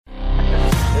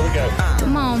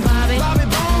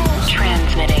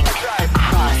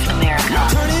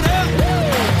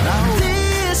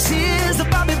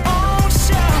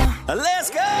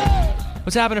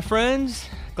What's happening, friends?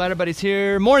 Glad everybody's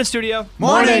here. Morning, studio.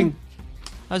 Morning.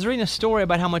 I was reading a story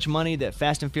about how much money that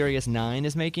Fast and Furious 9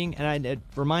 is making, and it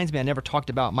reminds me I never talked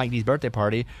about Mike D's birthday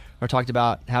party or talked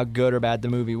about how good or bad the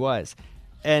movie was.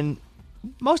 And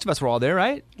most of us were all there,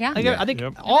 right? Yeah. I think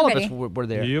all of us were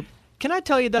there. Yep. Can I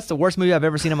tell you that's the worst movie I've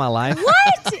ever seen in my life?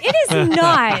 What? It is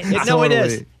not. No, it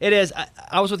is. It is.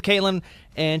 I was with Caitlin,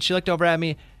 and she looked over at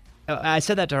me. I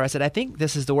said that to her. I said, I think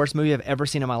this is the worst movie I've ever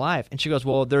seen in my life. And she goes,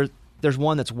 well, there's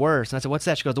one that's worse. And I said, what's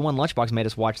that? She goes, the one Lunchbox made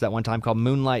us watch that one time called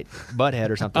Moonlight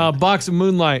Butthead or something. Box of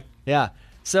Moonlight. Yeah.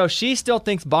 So she still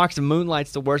thinks Box of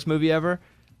Moonlight's the worst movie ever.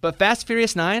 But Fast and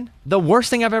Furious 9, the worst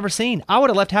thing I've ever seen. I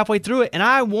would have left halfway through it, and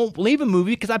I won't leave a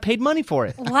movie because I paid money for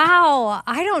it. Wow.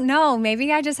 I don't know.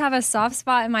 Maybe I just have a soft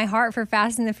spot in my heart for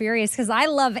Fast and the Furious because I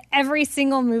love every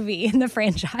single movie in the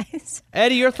franchise.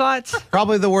 Eddie, your thoughts?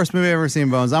 Probably the worst movie I've ever seen,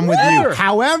 Bones. I'm with you.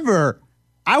 However,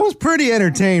 I was pretty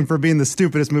entertained for being the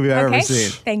stupidest movie I've ever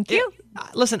seen. Thank you.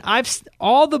 Listen,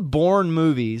 all the Bourne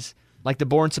movies, like the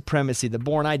Bourne Supremacy, the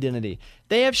Bourne Identity,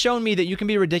 they have shown me that you can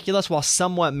be ridiculous while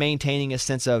somewhat maintaining a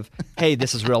sense of, hey,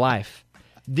 this is real life.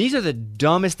 These are the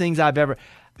dumbest things I've ever...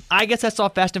 I guess I saw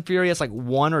Fast and Furious like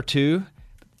 1 or 2.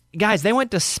 Guys, they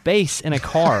went to space in a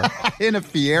car. In a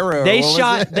Fiero.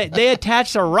 They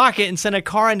attached a rocket and sent a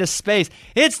car into space.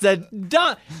 It's the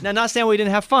dumb... Now, not saying we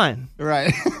didn't have fun.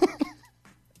 Right.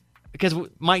 Because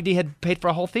Mike D had paid for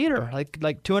a whole theater,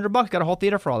 like $200, got a whole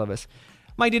theater for all of us.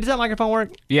 Mike D, does that microphone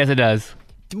work? Yes, it does.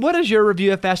 What is your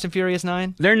review of Fast and Furious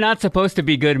 9? They're not supposed to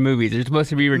be good movies. They're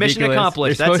supposed to be ridiculous. Mission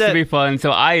accomplished. They're supposed to be fun,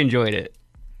 so I enjoyed it.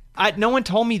 No one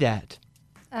told me that.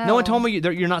 Oh. No one told me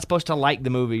you're not supposed to like the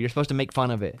movie. You're supposed to make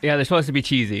fun of it. Yeah, they're supposed to be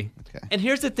cheesy. Okay. And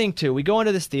here's the thing, too. We go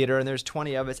into this theater, and there's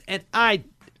 20 of us, and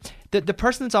the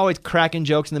person that's always cracking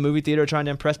jokes in the movie theater trying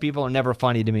to impress people are never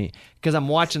funny to me because I'm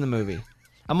watching the movie.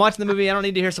 I don't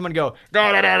need to hear someone go,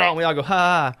 da, da, da, da, and we all go,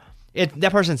 ha, ha.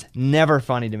 That person's never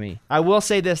funny to me. I will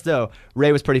say this, though.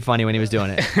 Ray was pretty funny when he was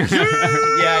doing it.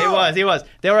 Yeah, he was.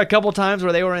 There were a couple times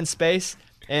where they were in space,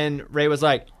 and Ray was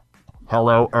like,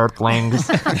 hello, Earthlings.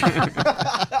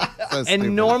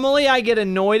 And normally I get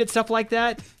annoyed at stuff like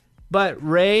that, but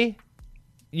Ray,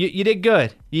 you did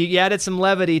good. You added some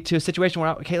levity to a situation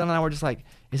where Caitlin and I were just like,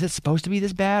 is it supposed to be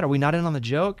this bad? Are we not in on the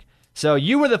joke? So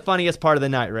you were the funniest part of the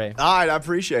night, Ray. All right, I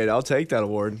appreciate it. I'll take that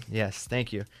award. Yes,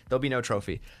 thank you. There'll be no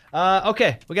trophy.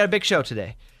 Okay, we got a big show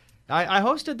today. I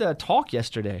hosted the talk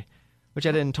yesterday, which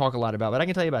I didn't talk a lot about, but I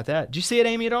can tell you about that. Did you see it,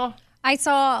 Amy, at all? I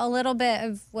saw a little bit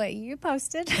of what you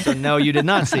posted. So no, you did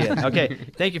not see it. Okay,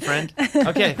 thank you, friend.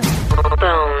 Okay.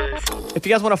 If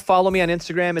you guys want to follow me on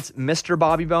Instagram, it's Mr.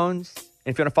 Bobby Bones.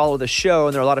 And if you want to follow the show,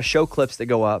 and there are a lot of show clips that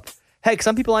go up. Heck,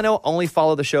 some people I know only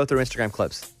follow the show through Instagram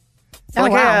clips. They're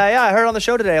like, wow. Hey, I heard it on the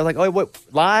show today. I was like, oh, what,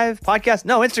 live, podcast?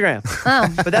 No, Instagram.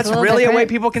 Oh, but that's really a way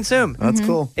people consume. That's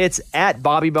cool. It's at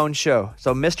Bobby Bones Show.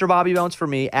 So Mr. Bobby Bones for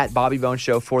me, at Bobby Bones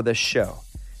Show for the show.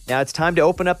 Now it's time to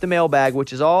open up the mailbag,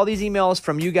 which is all these emails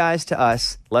from you guys to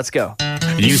us. Let's go.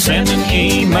 You send an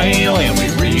email and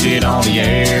we read it on the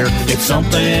air. It's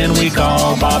something we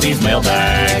call Bobby's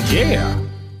mailbag. Yeah.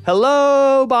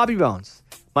 Hello, Bobby Bones.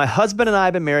 My husband and I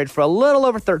have been married for a little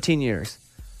over 13 years.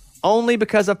 Only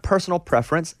because of personal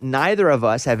preference, neither of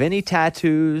us have any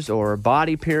tattoos or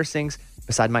body piercings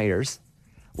beside my ears.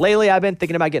 Lately, I've been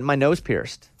thinking about getting my nose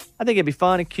pierced. I think it'd be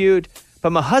fun and cute,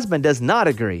 but my husband does not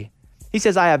agree. He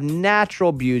says I have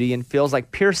natural beauty and feels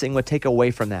like piercing would take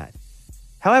away from that.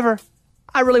 However,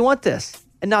 I really want this.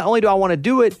 And not only do I want to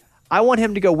do it, I want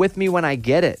him to go with me when I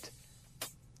get it.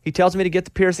 He tells me to get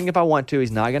the piercing if I want to. He's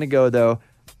not going to go, though.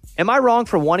 Am I wrong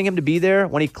for wanting him to be there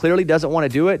when he clearly doesn't want to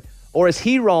do it? Or is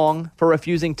he wrong for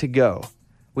refusing to go?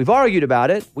 We've argued about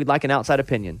it. We'd like an outside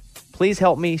opinion. Please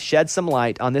help me shed some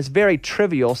light on this very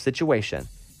trivial situation.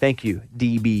 Thank you,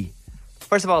 DB.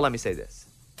 First of all, let me say this.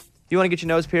 If you want to get your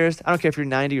nose pierced, I don't care if you're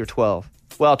 90 or 12.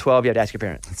 Well, 12, you have to ask your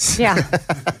parents. Yeah.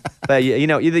 But, you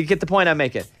get the point I'm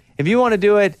making. If you want to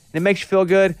do it and it makes you feel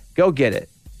good, go get it.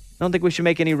 I don't think we should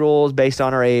make any rules based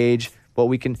on our age. But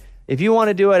we can. If you want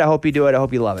to do it, I hope you do it. I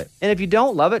hope you love it. And if you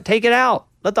don't love it, take it out.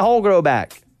 Let the hole grow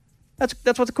back.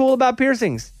 That's what's cool about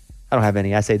piercings. I don't have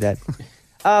any. I say that.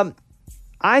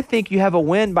 I think you have a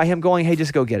win by him going, hey,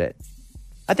 just go get it.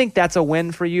 I think that's a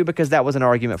win for you because that was an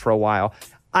argument for a while.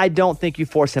 I don't think you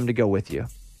force him to go with you.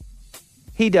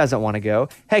 He doesn't want to go.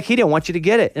 Heck, he didn't want you to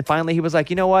get it. And finally, he was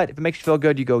like, you know what? If it makes you feel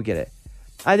good, you go get it.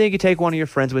 I think you take one of your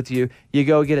friends with you. You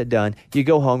go get it done. You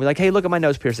go home. You're like, hey, look at my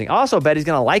nose piercing. I also bet he's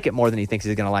going to like it more than he thinks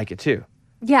he's going to like it, too.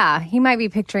 Yeah, he might be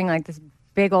picturing like this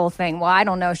big old thing. Well, I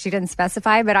don't know. She didn't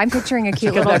specify, but I'm picturing a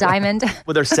cute little diamond.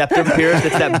 With her septum pierced.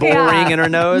 It's that bull ring in her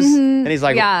nose. And he's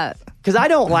like, Yeah. because I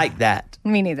don't like that.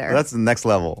 Me neither. That's the next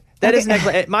level. That is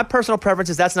next. My personal preference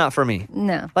is that's not for me.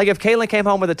 No. Like if Caitlin came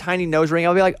home with a tiny nose ring,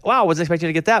 I'll be like, wow, I wasn't expecting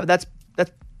to get that,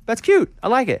 but that's cute. I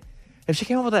like it. If she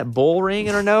came home with that bull ring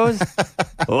in her nose,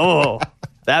 oh,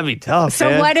 that'd be tough. So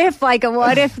man. what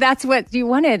if that's what you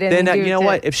wanted? And Then you know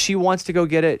what? If she wants to go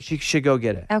get it, she should go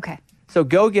get it. Okay. So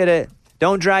go get it.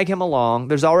 Don't drag him along.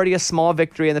 There's already a small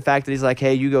victory in the fact that he's like,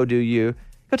 hey, you go do you.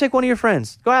 Go take one of your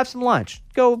friends. Go have some lunch.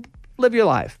 Go live your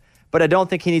life. But I don't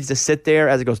think he needs to sit there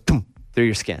as it goes boom, through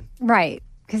your skin. Right.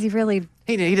 Because he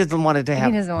doesn't want it to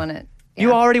happen. He doesn't want it. Yeah.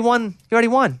 You already won.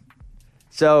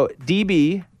 So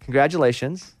DB,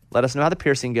 congratulations. Let us know how the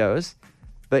piercing goes.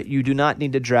 But you do not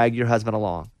need to drag your husband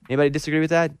along. Anybody disagree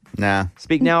with that? Nah.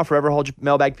 Speak now or forever hold your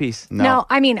mailbag peace. No,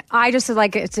 I mean, I just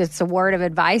like it's a word of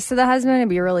advice to the husband. It'd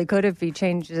be really good if he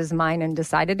changed his mind and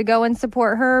decided to go and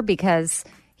support her because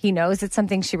he knows it's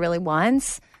something she really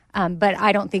wants. But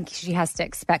I don't think she has to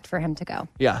expect for him to go.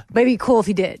 Yeah. But it'd be cool if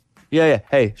he did. Yeah.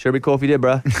 Hey, sure be cool if you did,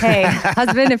 bro. Hey,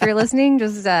 husband, if you're listening,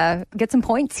 just get some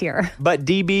points here. But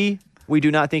DB, we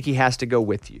do not think he has to go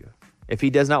with you. If he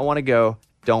does not want to go,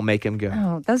 don't make him go.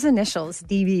 Oh, those initials,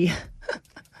 DB.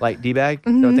 Like D-bag?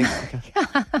 Don't think,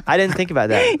 okay. I didn't think about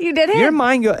that. You didn't? Your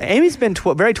mind Amy's been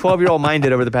very 12-year-old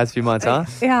minded over the past few months, huh?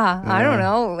 Yeah, I don't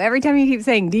know. Every time you keep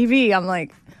saying DB, I'm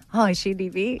like, oh, is she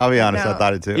DB? I'll be honest, I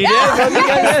thought it too. You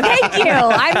did? Thank you.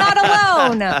 I'm not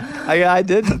alone. I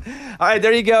didn't. All right,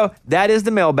 there you go. That is the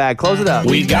mailbag. Close it up.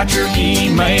 We got your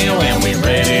email and we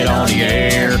read it on the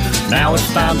air. Now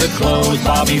it's time to close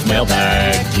Bobby's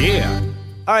mailbag. Yeah.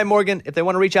 All right, Morgan, if they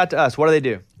want to reach out to us, what do they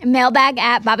do?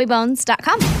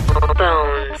 Mailbag@bobbybones.com.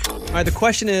 All right, the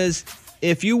question is,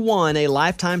 if you won a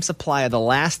lifetime supply of the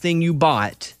last thing you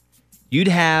bought, you'd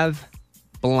have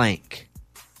blank.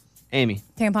 Amy.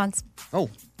 Tampons. Oh,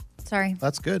 Sorry.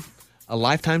 that's good. A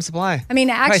lifetime supply. I mean,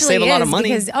 it Probably actually save a lot is of money.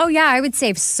 because, I would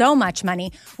save so much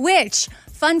money, which,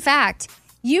 fun fact,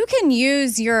 you can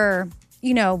use your,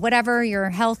 whatever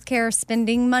your healthcare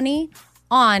spending money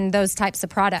on those types of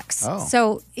products. Oh.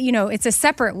 So, it's a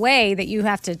separate way that you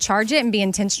have to charge it and be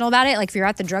intentional about it. Like if you're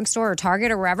at the drugstore or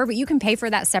Target or wherever, but you can pay for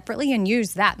that separately and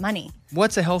use that money.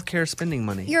 What's a healthcare spending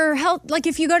money? Your health, like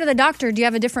if you go to the doctor, we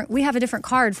have a different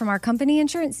card from our company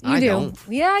insurance? You I do. don't.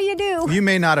 Yeah, you do. You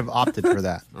may not have opted for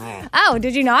that. Oh,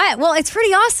 did you not? Well, it's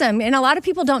pretty awesome. And a lot of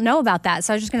people don't know about that.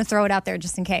 So I was just going to throw it out there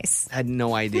just in case. I had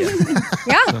no idea.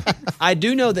 Yeah. I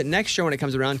do know that next year when it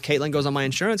comes around, Caitlin goes on my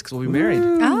insurance because we'll be married.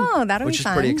 Oh, that'll Which be is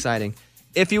fun. pretty exciting.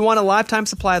 If you want a lifetime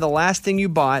supply of the last thing you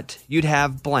bought, you'd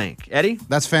have blank. Eddie?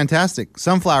 That's fantastic.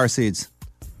 Sunflower seeds.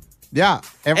 Yeah.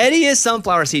 Eddie is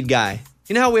sunflower seed guy.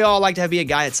 You know how we all like to be a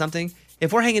guy at something?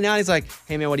 If we're hanging out, he's like,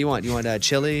 hey, man, what do you want? Do you want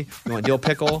chili? You want dill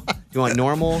pickle? You want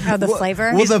normal? Oh, the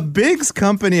flavor? Well, the Biggs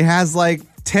company has like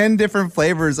 10 different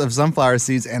flavors of sunflower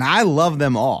seeds, and I love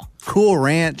them all. Cool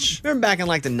Ranch. Remember back in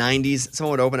like the 90s,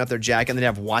 someone would open up their jacket and they'd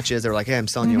have watches. They were like, hey, I'm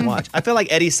selling you a watch. I feel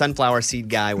like Eddie's sunflower seed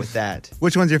guy with that.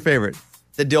 Which one's your favorite?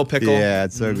 The dill pickle. Yeah,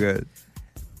 it's so good.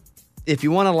 If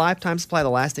you want a lifetime supply of the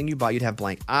last thing you bought, you'd have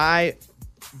blank. I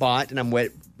bought, and I'm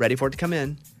ready for it to come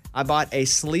in, I bought a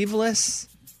sleeveless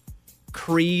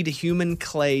Creed Human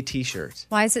Clay t-shirt.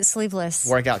 Why is it sleeveless?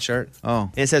 Workout shirt. Oh.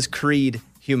 And it says Creed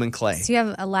Human Clay. So you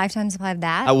have a lifetime supply of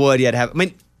that? I would, yeah. I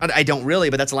mean, I don't really,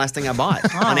 but that's the last thing I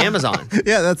bought on Amazon.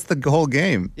 Yeah, that's the whole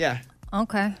game. Yeah.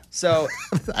 Okay. So,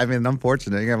 I mean,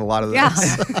 unfortunate. You have a lot of those. Yeah.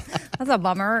 That's a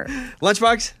bummer.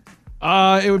 Lunchbox,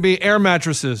 It would be air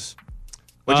mattresses.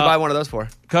 what'd you buy one of those for?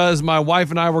 Because my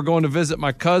wife and I were going to visit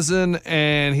my cousin,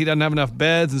 and he doesn't have enough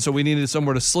beds, and so we needed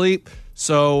somewhere to sleep.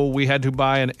 So we had to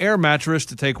buy an air mattress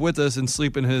to take with us and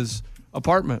sleep in his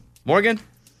apartment. Morgan?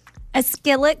 A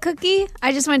skillet cookie.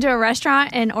 I just went to a restaurant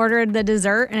and ordered the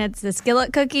dessert, and it's the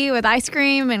skillet cookie with ice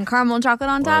cream and caramel and chocolate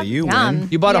on top. Well, you Yum. win.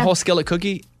 You bought a Yeah. whole skillet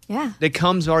cookie Yeah. that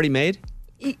comes already made?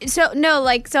 So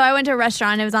I went to a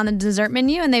restaurant. It was on the dessert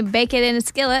menu, and they bake it in a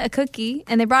skillet, a cookie,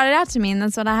 and they brought it out to me, and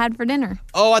that's what I had for dinner.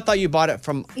 Oh, I thought you bought it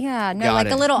from... Yeah, no, Got like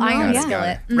it. a little iron yeah.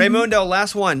 skillet. Raymundo,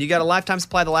 last one. You got a lifetime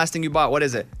supply of the last thing you bought. What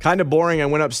is it? Kind of boring. I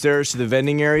went upstairs to the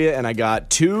vending area and I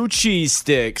got 2 cheese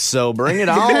sticks. So bring it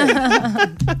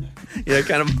on. Yeah,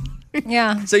 kind of...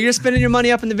 Yeah. So you're spending your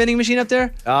money up in the vending machine up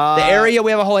there? The area?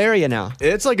 We have a whole area now.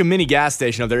 It's like a mini gas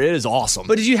station up there. It is awesome.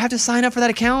 But did you have to sign up for that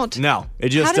account? no, it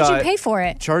just How did you pay for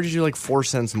it? charges you like 4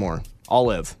 cents more. I'll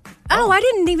live. Oh, I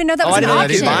didn't even know that was I an didn't know you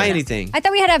option. could buy anything. I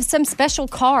thought we had to have some special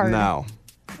card. No.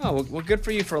 Oh, well, good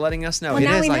for you for letting us know. Well, It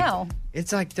now is we like, know.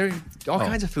 It's like there's all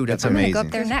kinds of food that's up there. I'm gonna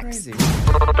amazing. go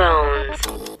up there next.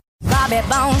 Crazy. Bobby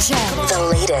Bones Show. The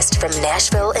latest from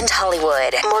Nashville and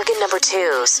Hollywood. Morgan number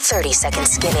 2's 30 Second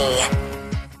Skinny.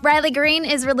 Riley Green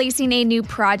is releasing a new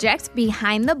project,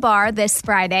 Behind the Bar, this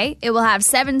Friday. It will have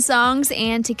 7 songs,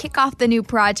 and to kick off the new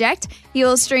project, he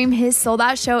will stream his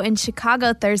sold-out show in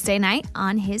Chicago Thursday night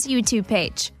on his YouTube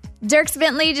page. Dierks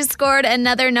Bentley just scored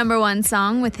another #1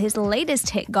 song with his latest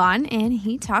hit, Gone, and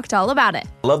he talked all about it.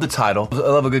 I love the title. I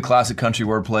love a good classic country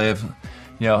wordplay of,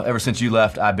 ever since you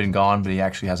left, I've been gone, but he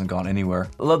actually hasn't gone anywhere.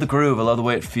 I love the groove. I love the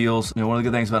way it feels. One of the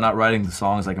good things about not writing the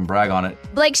song is I can brag on it.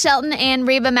 Blake Shelton and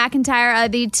Reba McEntire are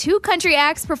the 2 country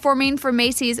acts performing for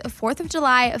Macy's 4th of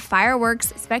July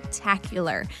Fireworks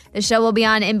Spectacular. The show will be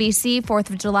on NBC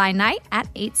 4th of July night at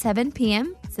 7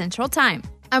 p.m. Central Time.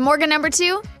 I'm Morgan number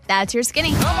 2. That's your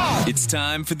skinny. It's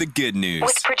time for the good news.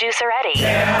 With producer Eddie.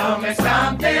 Tell me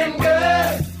something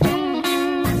good.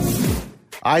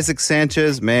 Isaac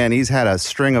Sanchez, man, he's had a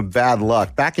string of bad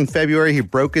luck. Back in February, he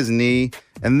broke his knee,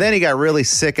 and then he got really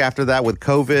sick after that with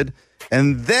COVID.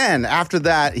 And then after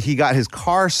that, he got his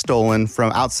car stolen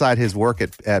from outside his work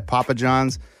at Papa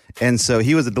John's. And so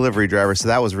he was a delivery driver, so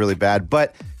that was really bad.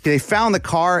 But they found the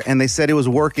car, and they said it was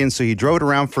working, so he drove it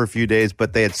around for a few days,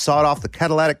 but they had sawed off the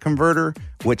catalytic converter,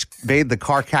 which made the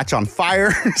car catch on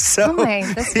fire. So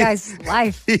this guy's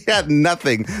life. He had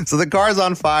nothing. So the car's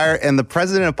on fire, and the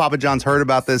president of Papa John's heard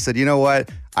about this, said, you know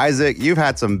what, Isaac, you've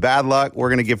had some bad luck. We're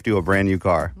going to gift you a brand new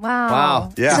car.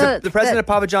 Wow. Yeah. So the president of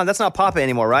Papa John's, that's not Papa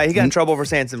anymore, right? He got in trouble for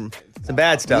saying some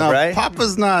bad stuff, No, right?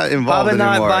 Papa's not involved Papa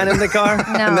not anymore. buying him the car?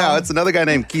 No, it's another guy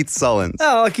named Keith Sullins.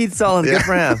 Oh, Keith Sullins. Good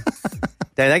for him.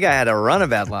 Dang, that guy had a run of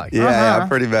bad luck. Yeah,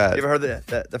 pretty bad. You ever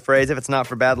heard the phrase, if it's not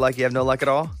for bad luck, you have no luck at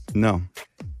all? No.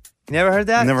 You never heard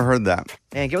that? Never heard that.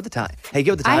 Man, get with the time. Hey,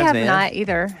 get with the times, I have man. not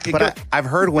either. But I've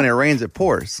heard when it rains, it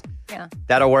pours. Yeah.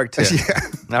 That'll work too.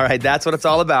 All right, that's what it's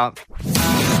all about.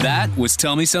 That was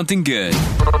Tell Me Something Good.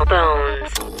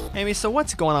 Amy, so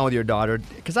what's going on with your daughter?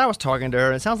 Because I was talking to her,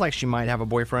 and it sounds like she might have a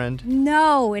boyfriend.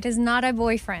 No, it is not a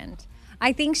boyfriend.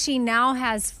 I think she now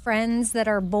has friends that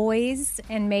are boys,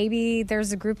 and maybe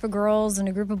there's a group of girls and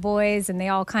a group of boys, and they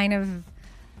all kind of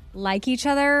like each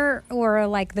other, or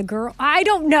like the girl. I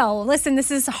don't know. Listen,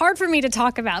 this is hard for me to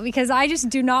talk about because I just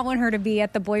do not want her to be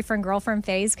at the boyfriend-girlfriend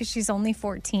phase because she's only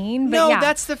 14. But No, yeah,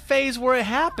 that's the phase where it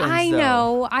happens. I though.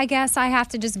 know. I guess I have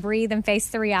to just breathe and face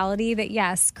the reality that,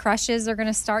 yes, crushes are going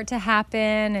to start to happen.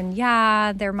 And,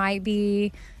 yeah, there might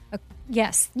be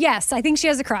Yes, I think she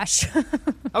has a crush.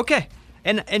 Okay.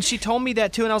 And she told me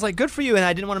that too, and I was like, good for you. And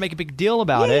I didn't want to make a big deal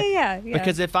about it. Yeah.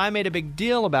 Because if I made a big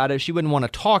deal about it, she wouldn't want to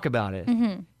talk about it.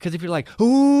 Because if you're like,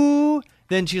 ooh,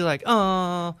 then she's like,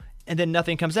 oh, and then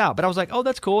nothing comes out. But I was like, oh,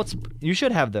 that's cool. You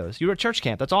should have those. You were at church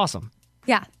camp. That's awesome.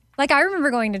 Yeah. Like, I remember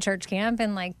going to church camp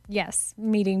and, like, yes,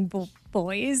 meeting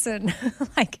boys and,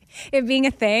 like, it being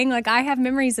a thing. Like, I have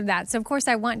memories of that. So, of course,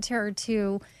 I want her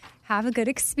to have a good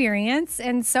experience.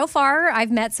 And so far,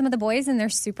 I've met some of the boys, and they're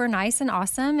super nice and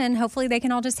awesome. And hopefully they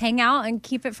can all just hang out and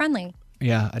keep it friendly.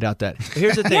 Yeah, I doubt that. But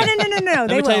here's the thing. No.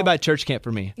 Let me tell you about church camp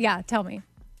for me. Yeah, tell me.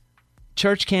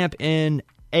 Church camp in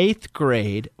 8th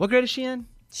grade. What grade is she in?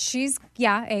 She's,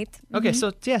 8th. Okay,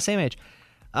 so, yeah, same age.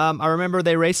 I remember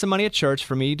they raised some money at church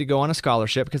for me to go on a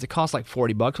scholarship because it cost like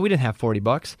 $40. We didn't have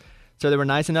 $40. So they were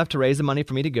nice enough to raise the money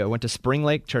for me to go. Went to Spring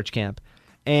Lake Church Camp.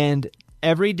 And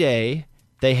every day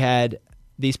they had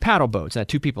these paddle boats that had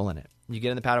 2 people in it. You get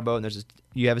in the paddle boat and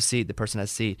you have a seat, the person has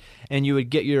a seat. And you would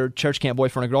get your church camp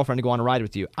boyfriend or girlfriend to go on a ride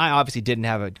with you. I obviously didn't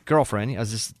have a girlfriend. I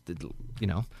was just,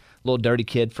 little dirty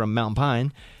kid from Mountain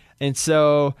Pine. And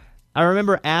so I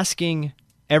remember asking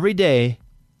every day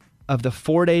of the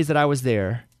 4 days that I was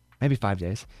there, maybe 5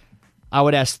 days, I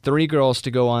would ask 3 girls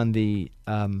to go on the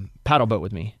paddle boat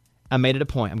with me. I made it a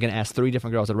point. I'm going to ask 3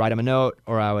 different girls. I'd write them a note,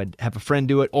 or I would have a friend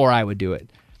do it, or I would do it.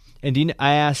 And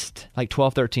I asked like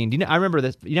 12, 13. I remember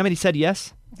this. You know how many said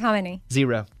yes? How many?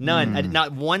 0. None.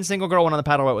 Not one single girl went on the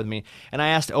paddle boat with me. And I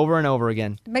asked over and over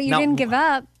again. But you didn't give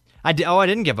up. I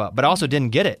didn't give up, but I also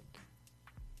didn't get it.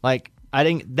 Like,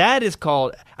 that is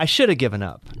called, I should have given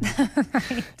up.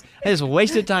 Right. I just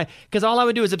wasted time because all I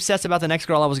would do is obsess about the next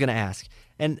girl I was going to ask.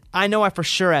 And I know I for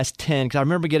sure asked 10 because I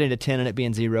remember getting to 10 and it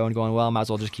being 0 and going, well, I might as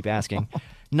well just keep asking.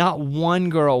 Not one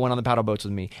girl went on the paddle boats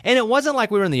with me. And it wasn't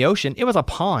like we were in the ocean. It was a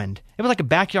pond. It was like a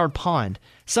backyard pond.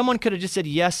 Someone could have just said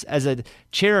yes as a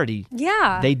charity.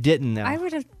 Yeah. They didn't, though. I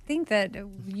would have think that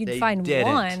you'd They find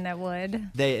didn't. one that would.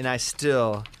 And I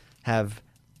still have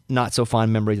not so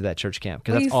fond memories of that church camp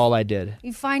because that's all I did.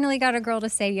 You finally got a girl to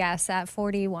say yes at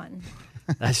 41.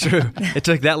 That's true. It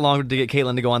took that long to get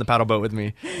Caitlin to go on the paddle boat with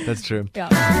me. That's true. Yeah.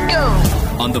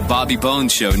 On the Bobby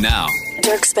Bones Show now.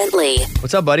 Dierks Bentley.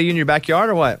 What's up, buddy? You in your backyard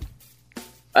or what?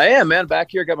 I am, man.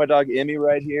 Back here, got my dog Emmy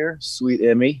right here. Sweet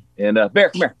Emmy. And Bear,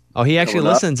 come here. Oh, he actually coming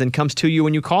up. listens and comes to you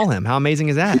when you call him. How amazing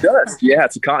is that? He does. Yeah,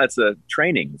 it's a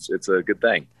training. It's a good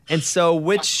thing. And so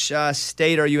which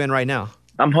state are you in right now?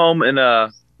 I'm home in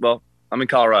I'm in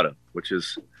Colorado, which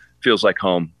feels like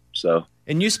home. So.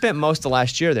 And you spent most of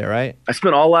last year there, right? I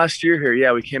spent all last year here.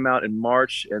 Yeah, we came out in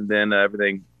March, and then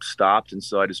everything stopped, and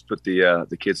so I just put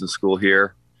the kids in school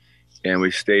here, and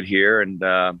we stayed here,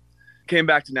 and came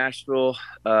back to Nashville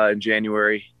in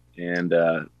January, and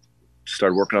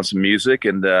started working on some music,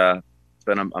 and then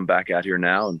I'm back out here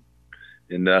now,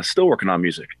 and still working on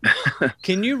music.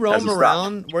 Can you roam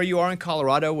around where you are in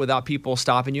Colorado without people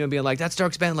stopping you and being like, "That's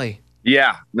Dierks Bentley"?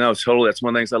 Yeah, no, totally. That's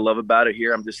one of the things I love about it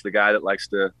here. I'm just the guy that likes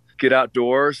to get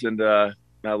outdoors, and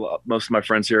most of my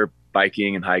friends here are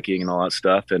biking and hiking and all that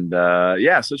stuff. And so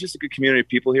it's just a good community of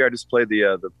people here. I just played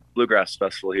the Bluegrass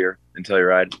Festival here in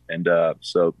Telluride, and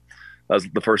so that was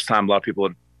the first time a lot of people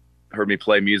had heard me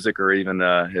play music or even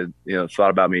had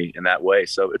thought about me in that way.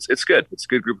 So it's good. It's a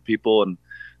good group of people, and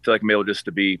I feel like I'm able just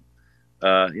to be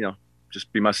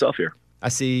just be myself here. I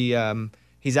see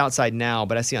he's outside now,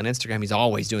 but I see on Instagram he's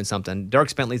always doing something.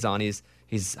 Dierks Bentley's on.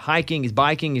 He's hiking, he's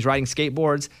biking, he's riding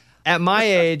skateboards. At my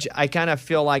age, I kind of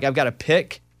feel like I've got to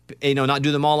pick, not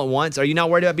do them all at once. Are you not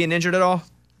worried about being injured at all?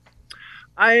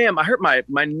 I am. I hurt my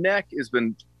neck has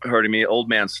been hurting me, old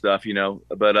man stuff,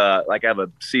 but I have a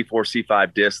C4,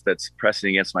 C5 disc that's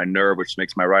pressing against my nerve, which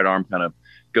makes my right arm kind of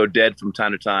go dead from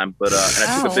time to time. But and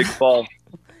I took a big fall.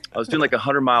 I was doing like a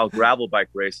 100-mile gravel bike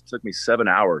race. It took me 7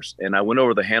 hours, and I went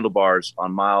over the handlebars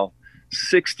on mile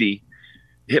 60,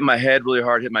 hit my head really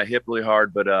hard, hit my hip really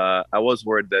hard. But I was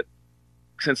worried that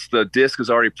since the disc is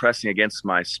already pressing against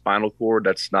my spinal cord,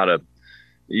 that's not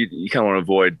you kind of want to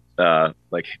avoid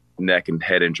like neck and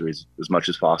head injuries as much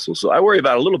as possible. So I worry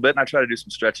about it a little bit, and I try to do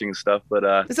some stretching and stuff.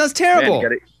 But this sounds terrible.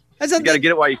 Man, you got to get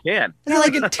it while you can. It's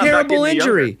like a terrible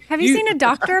injury. Have you seen a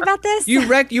doctor about this?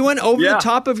 You went over the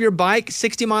top of your bike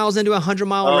 60 miles into a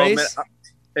 100-mile race?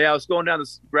 Man, I was going down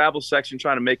this gravel section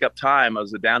trying to make up time. I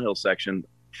was a downhill section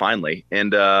finally,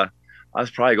 and I was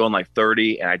probably going like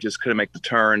 30, and I just couldn't make the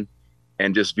turn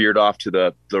and just veered off to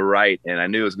the right, and I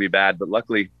knew it was going to be bad. But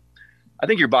luckily, I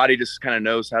think your body just kind of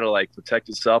knows how to like protect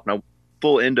itself. And I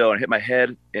full endo and hit my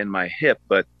head and my hip,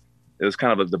 but it was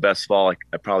kind of the best fall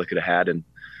I probably could have had, and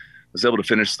was able to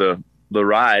finish the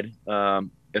ride.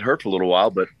 It hurt for a little while,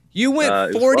 but you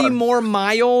went 40 more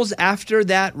miles after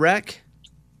that wreck?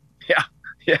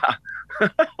 Yeah.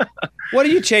 What are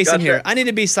you chasing here? I need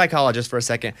to be psychologist for a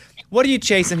second. What are you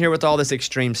chasing here with all this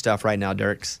extreme stuff right now,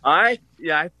 Dierks? I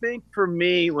think for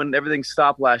me, when everything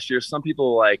stopped last year, some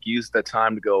people like used that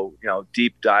time to go,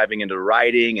 deep diving into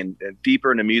writing and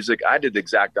deeper into music. I did the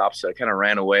exact opposite. I kind of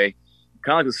ran away,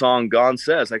 kind of like the song Gone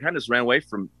says. I kind of just ran away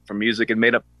from music and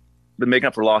been making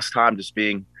up for lost time, just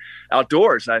being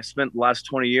outdoors. I spent the last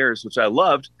 20 years, which I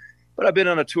loved, but I've been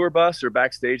on a tour bus or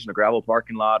backstage in a gravel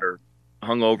parking lot or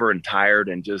hungover and tired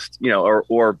and just,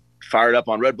 or fired up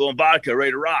on Red Bull and vodka,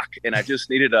 ready to rock. And I just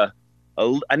needed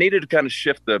I needed to kind of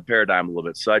shift the paradigm a little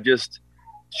bit. So I just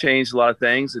changed a lot of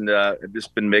things, and I've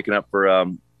just been making up for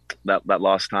that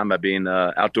lost time by being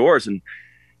outdoors. And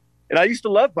I used to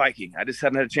love biking. I just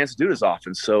hadn't had a chance to do it as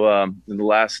often. So in the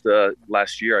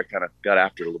last year, I kind of got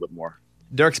after it a little bit more.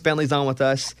 Dierks Bentley's on with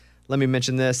us. Let me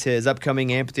mention this. His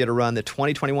upcoming amphitheater run, the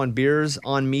 2021 Beers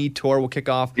on Me Tour, will kick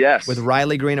off with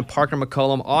Riley Green and Parker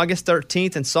McCollum August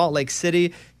 13th in Salt Lake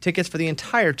City. Tickets for the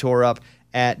entire tour up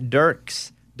at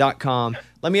Dierks.com.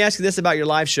 Let me ask you this about your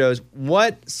live shows.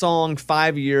 What song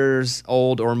 5 years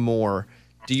old or more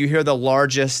do you hear the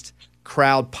largest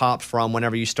crowd pop from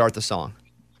whenever you start the song?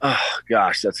 Oh,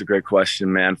 gosh, that's a great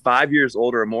question, man. 5 years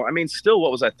older or more. I mean, still,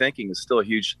 What Was I Thinking is still a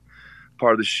huge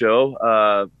part of the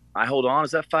show. I Hold On,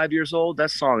 is that 5 years old?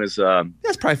 That song is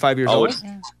that's probably 5 years old.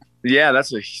 Yeah,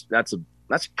 that's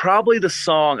probably the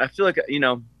song. I feel like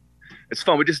it's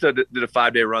fun. We just did a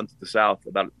 5-day run to the South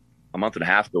about a month and a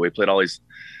half ago. We played all these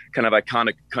kind of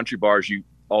iconic country bars you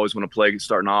always want to play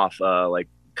starting off, like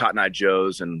Cotton Eye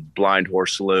Joe's and Blind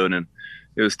Horse Saloon, and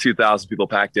it was 2,000 people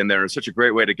packed in there. It was such a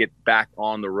great way to get back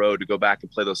on the road, to go back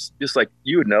and play those, just like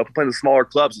you would know, playing the smaller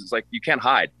clubs. It's like you can't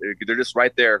hide. They're just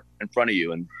right there in front of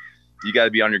you, and you got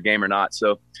to be on your game or not.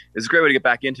 So it's a great way to get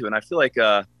back into it. And I feel like,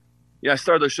 I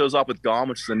started those shows off with Gone,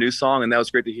 which is a new song. And that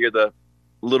was great to hear a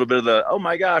little bit of oh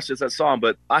my gosh, it's that song.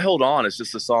 But I Hold On is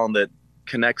just a song that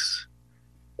connects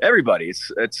everybody.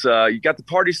 It's you got the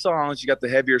party songs, you got the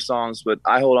heavier songs, but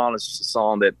I Hold On is just a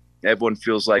song that everyone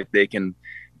feels like they can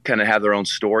kind of have their own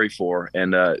story for.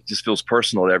 And it just feels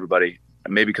personal to everybody,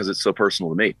 maybe because it's so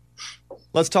personal to me.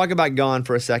 Let's talk about Gone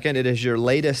for a second. It is your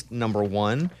latest number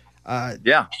one.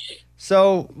 Yeah.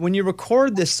 So when you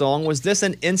record this song, was this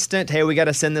an instant, hey, we got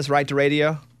to send this right to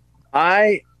radio?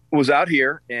 I was out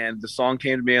here, and the song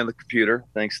came to me on the computer,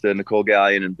 thanks to Nicole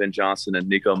Gallion and Ben Johnson and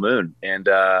Nico Moon. And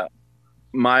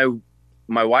my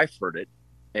wife heard it,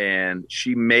 and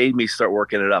she made me start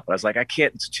working it up. I was like, I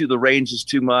can't. The range is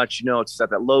too much. It's at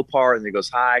that low part, and it goes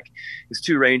high. It's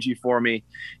too rangy for me.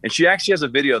 And she actually has a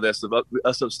video of this of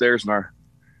us upstairs in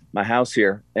my house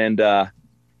here, and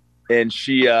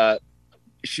she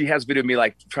has video of me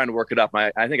like trying to work it up.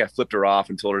 I think I flipped her off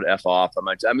and told her to F off.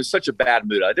 I'm in such a bad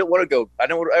mood. I didn't want to go. I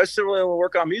still really want to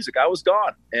work on music. I was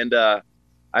gone. And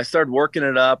I started working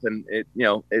it up, and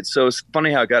it's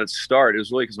funny how it got its start. It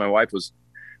was really because my wife was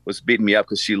beating me up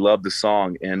because she loved the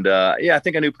song. And I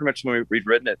think I knew pretty much when we'd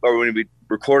written it or when we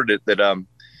recorded it that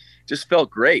just felt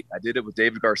great. I did it with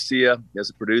David Garcia as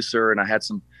a producer, and I had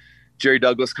some Jerry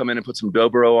Douglas come in and put some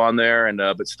dobro on there, and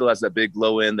but still has that big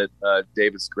low end that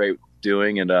David's great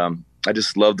doing. And I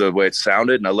just love the way it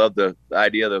sounded, and I love the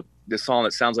idea of this song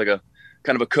that sounds like a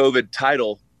kind of a COVID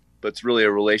title, but it's really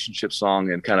a relationship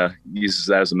song and kind of uses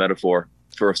that as a metaphor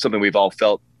for something we've all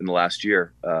felt in the last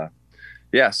year.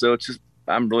 So it's just,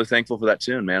 I'm really thankful for that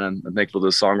tune, man. I'm thankful to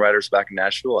the songwriters back in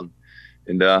Nashville,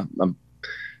 and I'm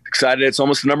excited. It's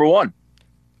almost number one.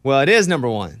 Well, it is number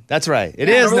one. That's right. It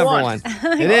is number one.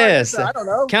 It is. I don't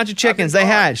know. Count your chickens. They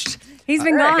hatched. He's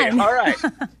been gone. All right.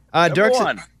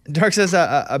 Dierks has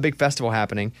a big festival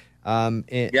happening.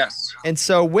 Yes. And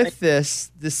so with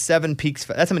this 7 peaks,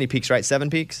 that's how many peaks, right?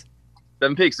 7 peaks?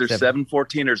 7 peaks. There's 7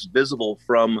 14ers visible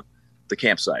from the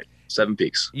campsite. 7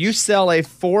 peaks. You sell a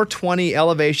 420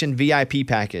 elevation VIP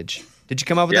package. Did you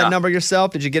come up with that number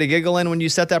yourself? Did you get a giggle in when you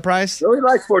set that price? Really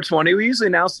like 420. We usually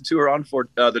announce the tour on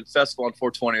the festival on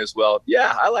 420 as well.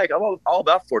 Yeah, I'm all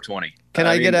about 420. Can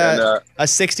I get a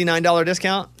 $69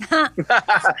 discount?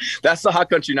 That's the Hot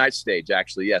Country Nights stage,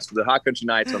 actually. Yes, for the Hot Country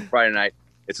Nights on Friday night,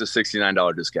 it's a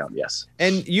 $69 discount. Yes.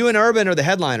 And you and Urban are the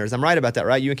headliners. I'm right about that,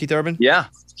 right? You and Keith Urban? Yeah,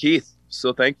 Keith.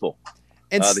 So thankful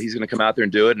that he's going to come out there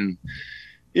and do it. And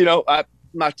I'm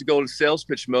not to go into sales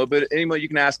pitch mode, but anyway, you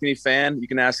can ask any fan. You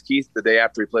can ask Keith the day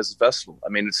after he plays the festival. I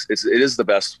mean, it is the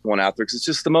best one out there because it's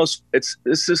just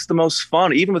the most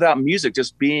fun, even without music.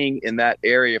 Just being in that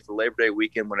area for Labor Day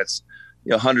weekend when it's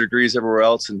 100 degrees everywhere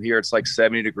else, and here it's like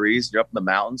 70 degrees. You're up in the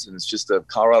mountains, and it's just a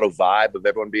Colorado vibe of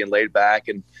everyone being laid back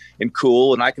and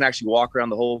cool. And I can actually walk around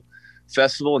the whole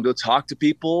festival and go talk to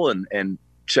people and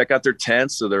check out their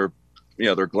tents or their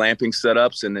glamping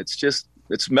setups, and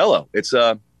it's mellow. It's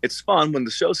fun when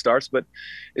the show starts, but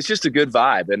it's just a good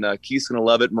vibe. And Keith's going to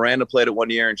love it. Miranda played it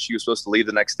one year, and she was supposed to leave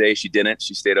the next day. She didn't.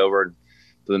 She stayed over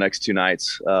for the next 2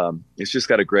 nights. It's just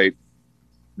got a great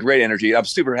energy. I'm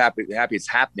super happy it's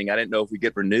happening. I didn't know if we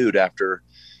get renewed after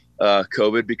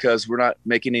COVID because we're not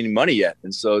making any money yet.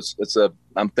 And so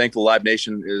I'm thankful Live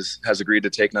Nation has agreed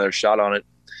to take another shot on it.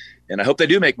 And I hope they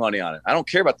do make money on it. I don't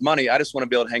care about the money. I just want to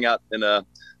be able to hang out in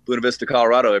Buena Vista,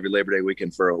 Colorado every Labor Day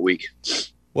weekend for a week.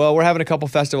 Well, we're having a couple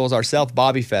festivals ourselves,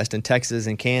 Bobby Fest in Texas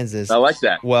and Kansas. I like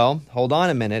that. Well, hold on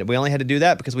a minute. We only had to do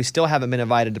that because we still haven't been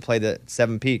invited to play the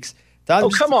 7 Peaks.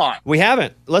 Come on. We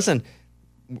haven't. Listen,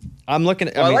 I'm looking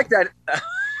at... I like that.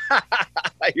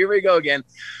 Here we go again.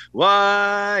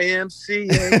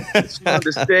 YMCA. Just want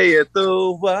to stay at the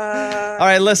YMCA. All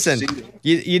right, listen.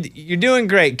 You're doing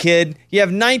great, kid. You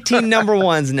have 19 number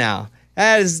ones now.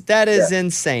 That is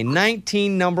insane.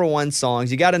 19 number one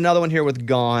songs. You got another one here with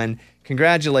Gone.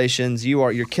 Congratulations.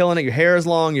 You're killing it. Your hair is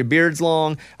long. Your beard's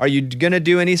long. Are you going to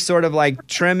do any sort of like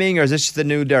trimming, or is this just the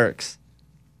new Dierks?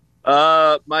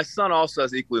 My son also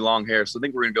has equally long hair, so I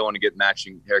think we're going to go in and get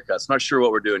matching haircuts. Not sure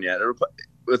what we're doing yet.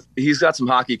 He's got some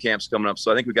hockey camps coming up,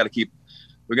 so I think we're going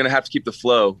to have to keep the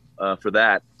flow for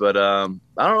that. But I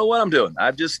don't know what I'm doing.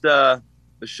 I've just the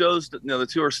shows, the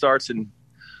tour starts in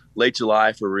late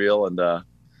July for real, and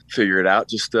figure it out.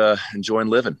 Just enjoying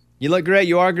living. You look great.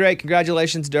 You are great.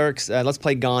 Congratulations, Dierks. Let's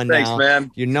play Gone Thanks, now. Thanks,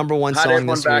 man. Your number one song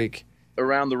this week.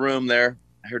 Around the room there.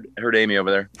 I heard Amy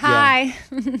over there. Hi.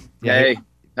 Yeah. Hey,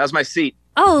 how's my seat?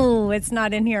 Oh, it's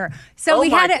not in here. So we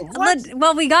got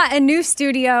a new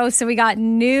studio, so we got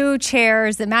new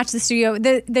chairs that match the studio.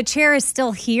 The chair is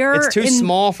still here. It's too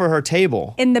small for her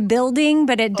table. In the building,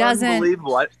 but it doesn't.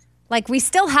 Unbelievable. Like, we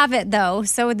still have it, though,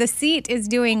 so the seat is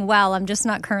doing well. I'm just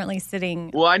not currently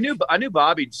sitting. Well, I knew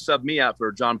Bobby subbed me out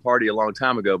for John Party a long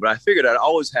time ago, but I figured I'd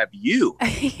always have you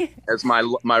as my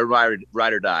ride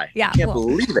or die. Yeah, I can't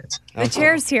believe it. The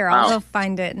chair's here. I'll go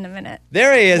find it in a minute.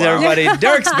 There he is, everybody.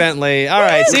 Dierks Bentley. All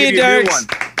right, see you,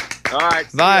 Dierks. All right,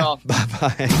 bye.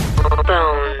 Bye-bye.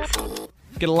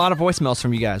 Get a lot of voicemails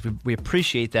from you guys. We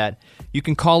appreciate that. You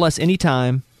can call us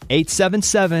anytime,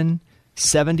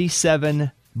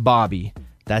 877-77-BOBBY.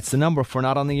 That's the number. If we're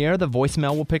not on the air, the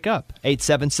voicemail will pick up.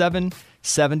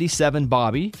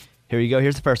 877-77-BOBBY. Here you go.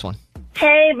 Here's the first one.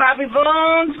 Hey, Bobby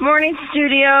Bones, morning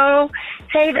studio.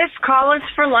 Hey, this call is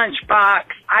for Lunchbox.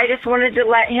 I just wanted to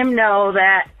let him know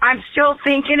that I'm still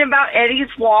thinking about Eddie's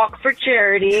walk for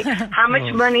charity, how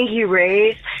much money he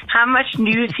raised, how much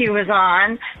news he was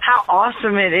on, how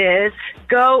awesome it is.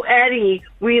 Go, Eddie.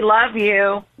 We love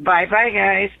you. Bye-bye,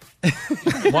 guys.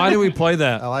 Why do we play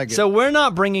that? I like it. So we're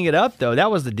not bringing it up, though.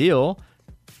 That was the deal.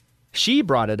 She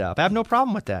brought it up. I have no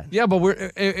problem with that. Yeah, but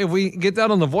if we get that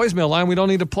on the voicemail line, we don't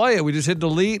need to play it. We just hit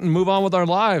delete and move on with our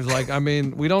lives.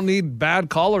 We don't need bad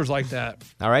callers like that.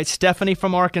 All right, Stephanie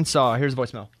from Arkansas. Here's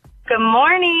voicemail. Good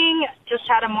morning. Just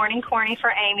had a morning corny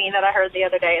for Amy that I heard the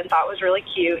other day and thought was really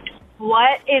cute.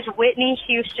 What is Whitney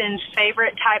Houston's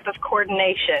favorite type of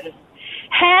coordination?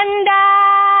 And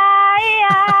I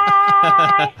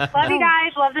love you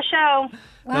guys. Love the show.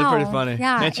 Wow. That's pretty funny.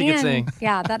 Yeah, And she can sing.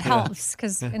 Yeah, that helps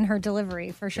because in her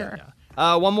delivery, for sure.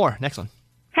 One more. Next one.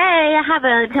 Hey, I have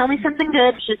a Tell Me Something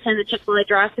Good. Just in the Chick-fil-A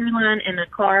drive-thru line, and the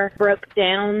car broke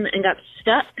down and got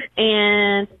stuck.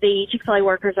 And the Chick-fil-A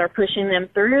workers are pushing them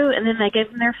through, and then they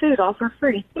gave them their food all for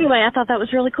free. Anyway, I thought that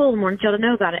was really cool and wanted y'all to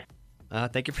know about it.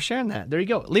 Thank you for sharing that. There you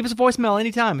go. Leave us a voicemail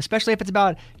anytime, especially if it's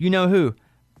about you know who.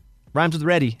 Rhymes with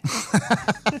ready.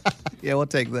 Yeah, we'll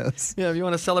take those. Yeah, if you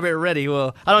want to celebrate Reddy,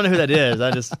 well, I don't know who that is.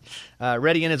 I just,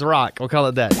 Reddy and his rock. We'll call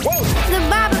it that. The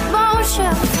Bobby Bones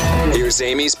Show. Here's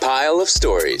Amy's pile of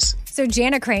stories. So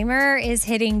Jana Kramer is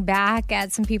hitting back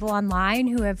at some people online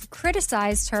who have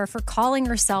criticized her for calling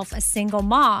herself a single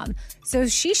mom. So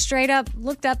she straight up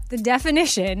looked up the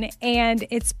definition, and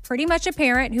it's pretty much a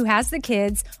parent who has the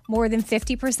kids more than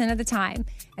 50% of the time.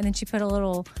 And then she put a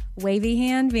little wavy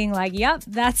hand being like, yep,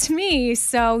 that's me.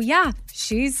 So yeah,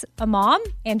 she's a mom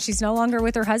and she's no longer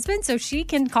with her husband. So she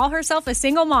can call herself a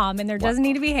single mom, and there doesn't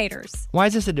need to be haters. Why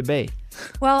is this a debate?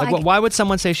 Well, why would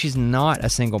someone say she's not a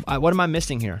single? What am I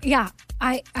missing here? Yeah,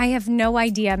 I have no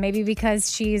idea. Maybe because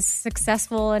she's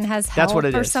successful and has help That's what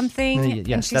it or is. something. Yes,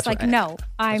 and she's like, no,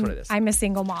 I'm a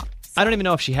single mom. I don't even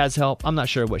know if she has help. I'm not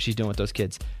sure what she's doing with those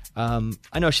kids.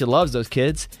 I know she loves those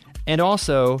kids. And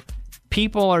also,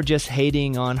 people are just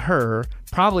hating on her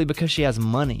probably because she has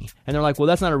money. And they're like, well,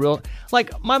 that's not a real...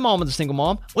 Like, my mom was a single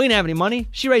mom. We didn't have any money.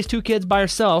 She raised 2 kids by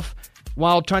herself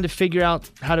while trying to figure out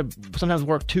how to sometimes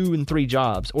work 2 and 3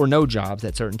 jobs or no jobs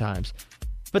at certain times.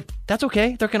 But that's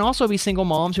okay. There can also be single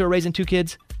moms who are raising 2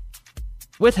 kids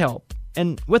with help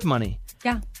and with money.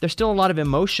 Yeah. There's still a lot of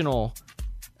emotional...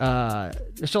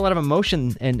 there's still a lot of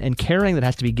emotion and caring that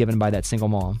has to be given by that single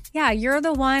mom. Yeah, you're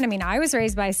the one. I mean, I was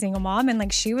raised by a single mom, and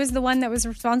like she was the one that was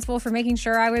responsible for making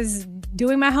sure I was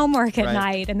doing my homework at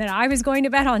night, and then I was going to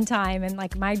bed on time. And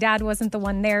like my dad wasn't the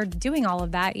one there doing all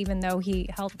of that, even though he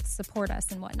helped support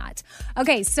us and whatnot.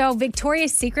 Okay, so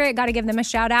Victoria's Secret, got to give them a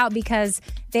shout out because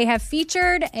they have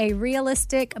featured a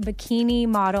realistic bikini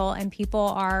model, and people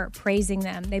are praising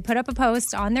them. They put up a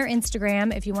post on their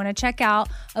Instagram if you want to check out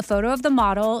a photo of the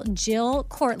model, Jill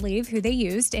Courtleave, who they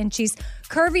used, and she's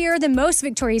curvier than most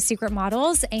Victoria's Secret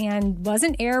models and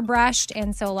wasn't airbrushed,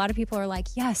 and so a lot of people are like,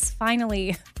 yes,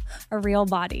 finally a real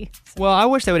body. Well, I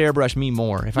wish they would airbrush me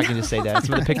more, if I can just say that.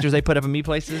 Some of the pictures they put up of me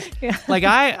places. Yeah. Like,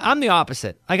 I'm the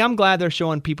opposite. Like, I'm glad they're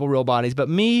showing people real bodies, but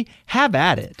me, have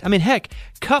at it. I mean, heck,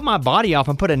 cut my body off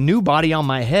and put a new body on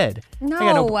my head.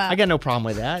 No. I got no problem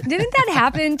with that. Didn't that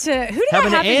happen to, who did that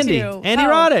happen Andy. to? Andy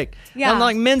Roddick. Yeah. On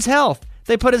like Men's Health.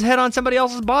 They put his head on somebody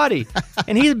else's body.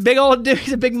 And he's a big old dude.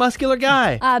 He's a big muscular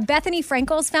guy. Bethany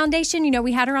Frankel's foundation,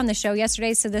 we had her on the show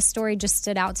yesterday, so this story just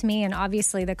stood out to me. And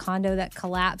obviously the condo that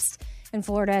collapsed in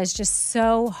Florida is just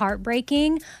so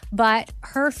heartbreaking. But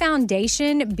her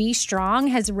foundation, Be Strong,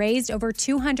 has raised over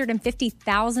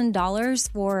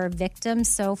 $250,000 for victims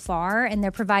so far. And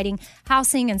they're providing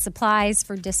housing and supplies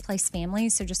for displaced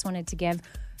families. So just wanted to give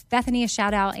Bethany a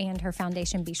shout out and her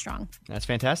foundation, Be Strong. That's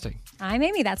fantastic. I'm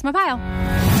Amy. That's my pile.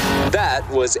 That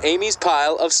was Amy's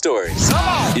pile of stories.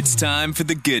 It's time for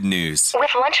the good news. With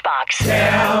Lunchbox.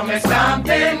 Tell me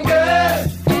something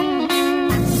good.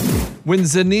 When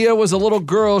Zania was a little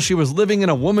girl, she was living in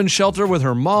a woman's shelter with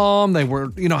her mom. They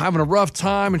were, having a rough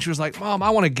time. And she was like, Mom,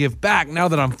 I want to give back. Now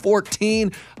that I'm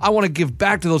 14, I want to give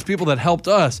back to those people that helped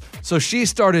us. So she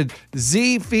started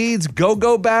Z Feeds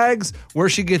Go-Go bags, where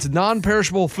she gets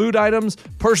non-perishable food items,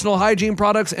 personal hygiene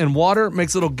products, and water,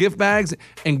 makes little gift bags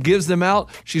and gives them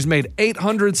out. She's made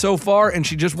 800 so far, and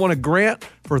she just won a grant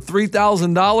for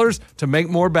 $3,000 to make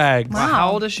more bags. Wow.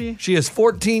 How old is she? She is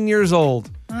 14 years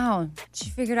old. Wow. She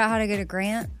figured out how to get a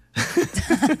grant?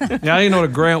 Yeah, I didn't know what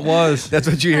a grant was. That's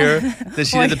what you hear? That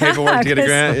she did the paperwork to get a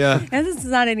grant? Yeah. This is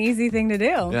not an easy thing to do.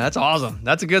 Yeah, that's awesome.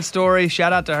 That's a good story.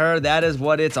 Shout out to her. That is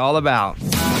what it's all about.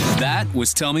 That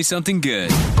was Tell Me Something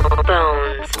Good.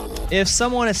 Bones. If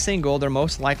someone is single, they're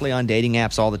most likely on dating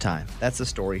apps all the time. That's the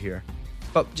story here.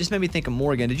 But just made me think of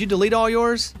Morgan. Did you delete all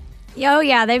yours? Oh,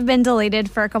 yeah, they've been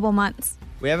deleted for a couple months.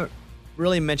 We haven't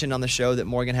really mentioned on the show that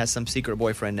Morgan has some secret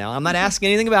boyfriend now. I'm not asking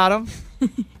anything about him.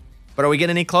 But are we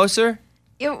getting any closer?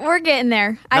 Yeah, we're getting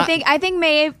there. I think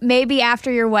maybe after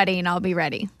your wedding, I'll be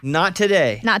ready. Not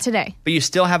today. Not today. But you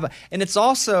still have and it's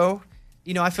also,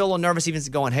 I feel a little nervous even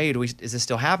going, hey, is this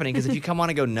still happening? Because if you come on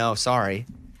and go, no, sorry.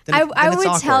 I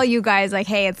would tell you guys, like,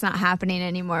 hey, it's not happening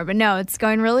anymore. But no, it's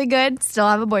going really good. Still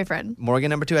have a boyfriend. Morgan,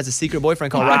 number 2, has a secret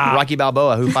boyfriend called Rocky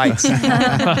Balboa who fights.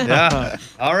 Yeah.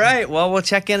 All right. Well, we'll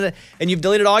check in. And you've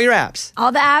deleted all your apps.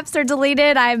 All the apps are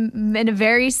deleted. I'm in a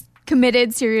very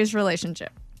committed, serious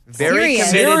relationship. Very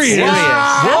Serious. committed, serious.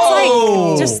 That's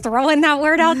like just throwing that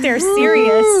word out there.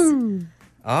 Serious.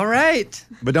 All right.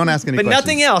 But don't ask any But questions.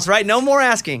 nothing else, right? No more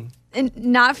asking. And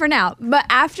not for now. But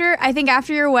I think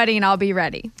after your wedding, I'll be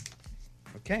ready.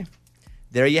 Okay.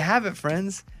 There you have it,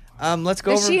 friends. Let's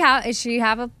go Does over. she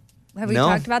have a? Have we No,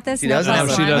 talked about this? She doesn't have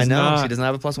plus one. one? I know. not. She doesn't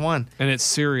have a +1. And it's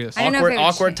serious. I don't know if it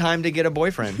was Awkward time to get a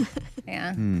boyfriend.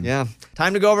 Yeah. Yeah.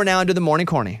 Time to go over now and do the morning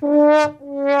corny.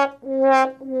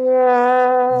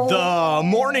 The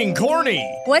morning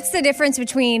corny. What's the difference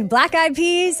between black-eyed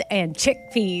peas and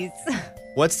chickpeas?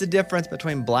 What's the difference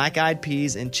between black-eyed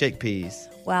peas and chickpeas?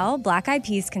 Well, black-eyed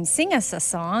peas can sing us a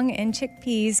song, and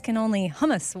chickpeas can only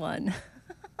hum us one.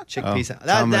 Chickpeas. Oh,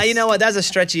 that, you know what? That's the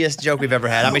stretchiest joke we've ever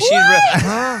had. I mean,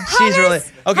 she's really.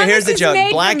 Okay, here's the is joke. made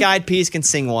from- Black-eyed peas can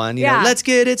sing one. You know, Yeah. let's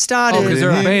get it started. Oh, because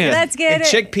they're a band. Let's get And it.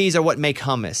 chickpeas are what make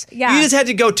hummus. Yeah. You just had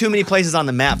to go too many places on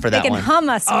the map for They that can one. hum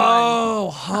us one.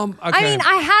 Oh, hum. Okay. I mean,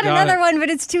 I had Got another it. one,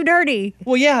 but it's too dirty.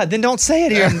 Well, yeah, then don't say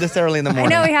it here this early in the I morning.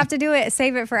 know we have to do it.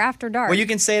 Save it for after dark. Well, you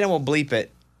can say it and we'll bleep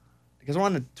it. Because we're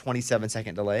on a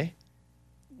 27-second delay.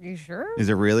 You sure? Is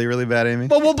it really, really bad, Amy?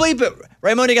 But we'll bleep it.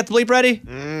 Raymond, you got the bleep ready?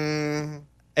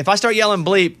 If I start yelling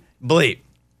bleep, bleep.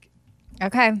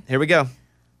 Okay. Here we go.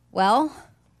 Well,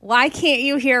 why can't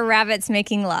you hear rabbits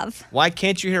making love? Why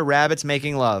can't you hear rabbits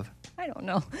making love? I don't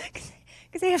know.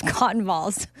 Because they have cotton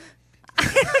balls.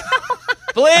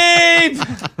 Bleep!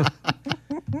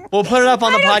 We'll put it up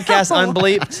on the podcast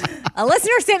unbleeped. A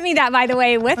listener sent me that, by the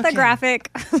way, with the graphic.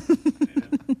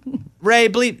 Ray,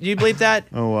 bleep. Do you bleep that?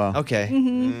 Oh, wow. Okay.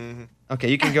 Okay,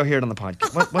 you can go hear it on the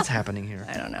podcast. What's happening here?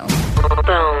 I don't know.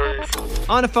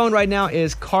 On the phone right now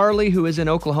is Carly, who is in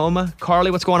Oklahoma.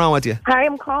 Carly, what's going on with you? Hi,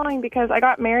 I'm calling because I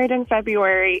got married in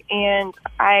February and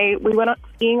we went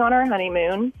skiing on our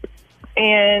honeymoon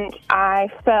and I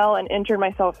fell and injured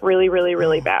myself really, really,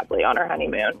 really badly on our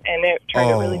honeymoon and it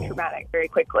turned out really traumatic very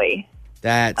quickly.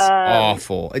 That's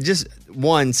awful. It just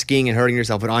skiing and hurting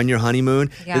yourself, but on your honeymoon,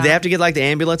 did they have to get like the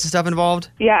ambulance and stuff involved?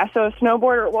 Yeah, so a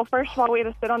snowboarder, well, first of all, we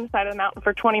had to sit on the side of the mountain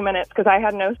for 20 minutes because I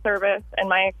had no service and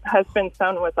my husband's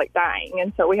son was like dying.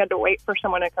 And so we had to wait for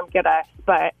someone to come get us.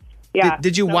 But yeah.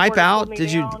 Did you wipe snowboarder out? pulled me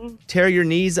Did you down. tear your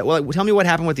knees? Well, tell me what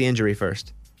happened with the injury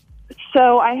first.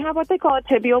 So I have what they call a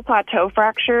tibial plateau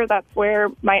fracture. That's where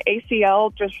my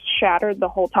ACL just shattered the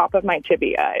whole top of my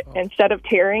tibia. Instead of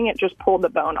tearing, it just pulled the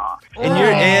bone off.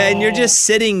 And you're just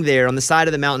sitting there on the side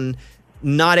of the mountain,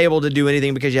 not able to do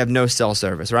anything because you have no cell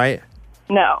service, right?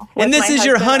 No. And With this my is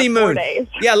your husband of 4 honeymoon. days.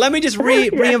 Yeah, let me just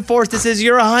reinforce this is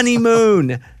your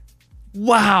honeymoon.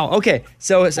 Wow. Okay.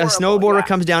 So a snowboarder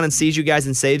comes down and sees you guys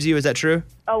and saves you. Is that true?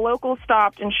 A local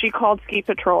stopped and she called ski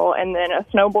patrol, and then a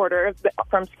snowboarder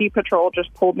from ski patrol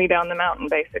just pulled me down the mountain,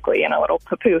 basically, in a little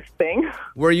papoose thing.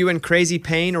 Were you in crazy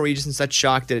pain, or were you just in such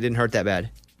shock that it didn't hurt that bad?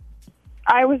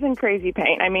 I was in crazy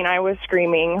pain. I mean, I was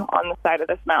screaming on the side of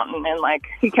this mountain, and like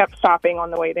he kept stopping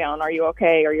on the way down. Are you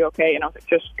okay? Are you okay? And I was like,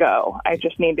 just go. I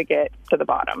just need to get to the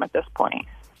bottom at this point.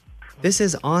 This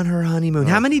is on her honeymoon.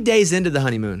 How many days into the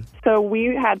honeymoon? So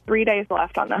we had 3 days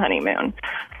left on the honeymoon.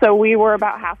 So we were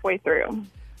about halfway through.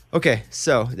 Okay,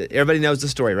 so everybody knows the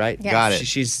story, right? Yes. Got it.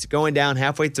 She's going down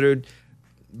halfway through.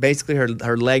 Basically,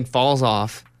 her leg falls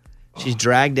off. She's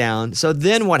dragged down. So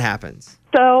then what happens?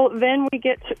 So then we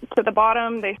get to the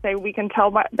bottom. They say we can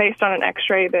tell based on an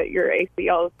X-ray that your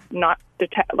ACL is not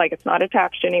it's not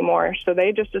attached anymore. So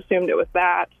they just assumed it was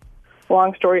that.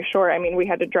 Long story short, I mean, we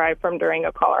had to drive from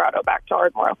Durango, Colorado back to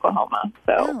Ardmore, Oklahoma.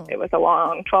 So it was a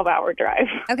long 12-hour drive.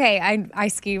 Okay, I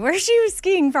ski. Where's she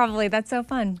skiing probably? That's so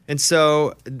fun. And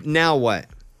so now what?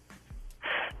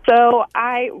 So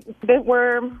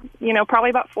we're, probably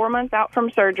about 4 months out from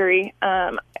surgery.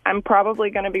 I'm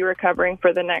probably going to be recovering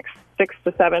for the next 6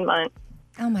 to 7 months.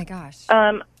 Oh my gosh.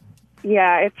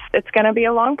 Yeah, it's going to be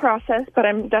a long process, but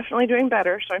I'm definitely doing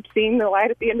better. So I'm seeing the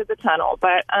light at the end of the tunnel.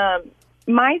 But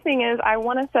my thing is I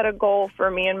want to set a goal for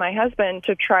me and my husband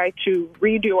to try to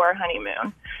redo our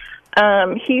honeymoon.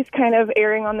 He's kind of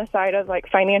erring on the side of like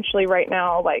financially right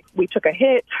now, like we took a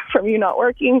hit from you not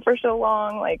working for so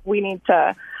long. Like we need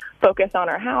to focus on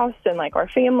our house and like our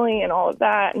family and all of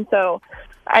that. And so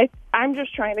I'm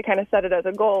just trying to kind of set it as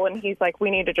a goal. And he's like,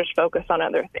 we need to just focus on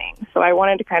other things. So I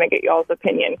wanted to kind of get y'all's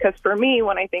opinion. Because for me,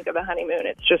 when I think of the honeymoon,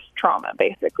 it's just trauma,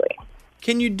 basically.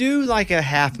 Can you do like a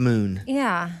half moon?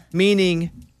 Yeah.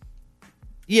 Meaning,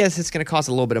 yes, it's going to cost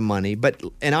a little bit of money,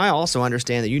 and I also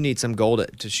understand that you need some goal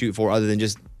to shoot for other than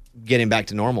just getting back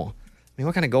to normal. I mean,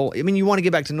 what kind of goal? I mean, you want to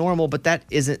get back to normal, but that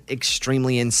isn't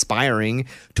extremely inspiring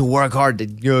to work hard to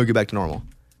get back to normal.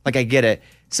 Like, I get it.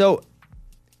 So,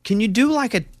 can you do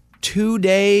like a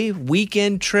 2-day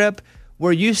weekend trip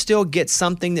where you still get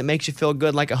something that makes you feel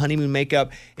good, like a honeymoon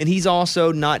makeup, and he's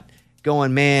also not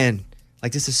going, man,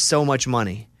 like this is so much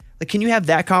money. Like, can you have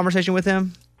that conversation with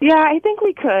him? Yeah, I think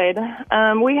we could.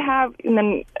 We have, and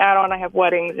then add on, I have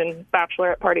weddings and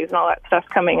bachelorette parties and all that stuff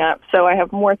coming up. So I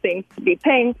have more things to be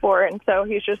paying for. And so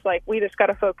he's just like, we just got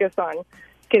to focus on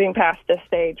getting past this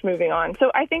stage, moving on.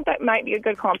 So I think that might be a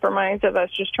good compromise of us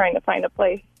just trying to find a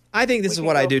place. I think this is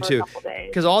what I do too,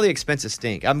 because all the expenses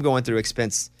stink. I'm going through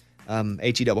expense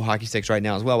HE double hockey sticks right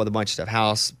now as well with a bunch of stuff.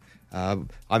 House,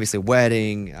 obviously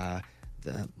wedding,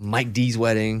 the Mike D's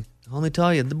wedding. Let me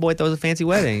tell you, the boy throws a fancy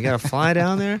wedding. You got to fly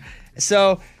down there.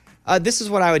 So this is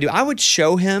what I would do. I would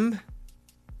show him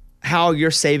how you're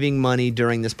saving money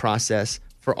during this process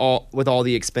with all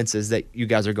the expenses that you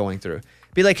guys are going through.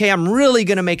 Be like, hey, I'm really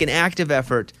going to make an active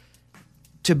effort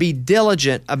to be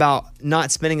diligent about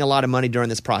not spending a lot of money during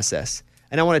this process.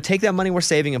 And I want to take that money we're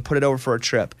saving and put it over for a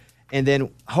trip. And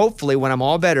then hopefully when I'm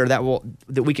all better, that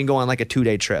we can go on like a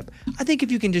 2-day trip. I think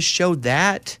if you can just show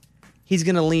that, he's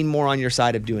going to lean more on your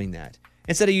side of doing that.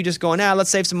 Instead of you just going,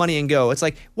 let's save some money and go. It's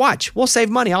like, watch, we'll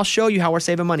save money. I'll show you how we're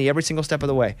saving money every single step of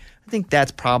the way. I think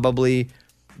that's probably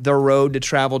the road to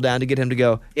travel down to get him to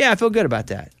go, yeah, I feel good about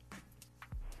that.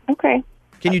 Okay.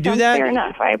 Can you do that? Fair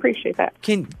enough. I appreciate that.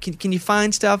 Can you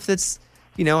find stuff that's,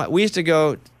 we used to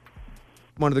go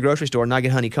one to the grocery store and not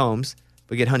get honeycombs,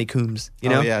 but get honeycombs,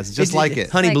 Oh, yeah, it's just like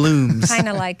it. Honey blooms. Kind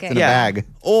of like it. In a bag.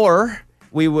 Or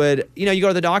we would, you go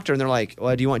to the doctor and they're like,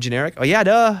 well, do you want generic? Oh, yeah,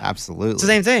 duh. Absolutely. It's the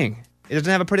same thing. It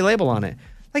doesn't have a pretty label on it.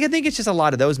 Like, I think it's just a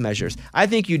lot of those measures. I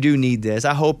think you do need this.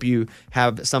 I hope you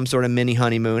have some sort of mini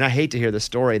honeymoon. I hate to hear the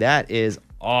story. That is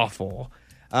awful.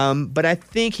 But I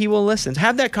think he will listen.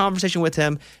 Have that conversation with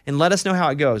him and let us know how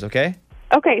it goes, okay?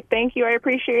 Okay, thank you. I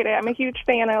appreciate it. I'm a huge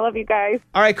fan. I love you guys.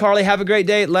 All right, Carly, have a great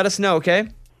day. Let us know, okay?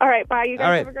 All right, bye. You guys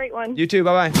All right. have a great one. You too.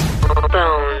 Bye-bye.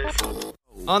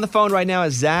 On the phone right now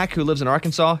is Zach, who lives in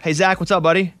Arkansas. Hey, Zach, what's up,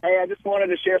 buddy? Hey, I just wanted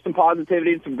to share some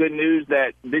positivity and some good news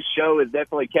that this show has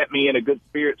definitely kept me in a good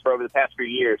spirits for over the past few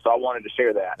years, so I wanted to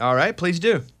share that. All right, please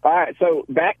do. All right, so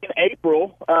back in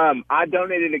April, I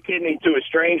donated a kidney to a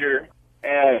stranger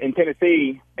in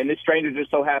Tennessee, and this stranger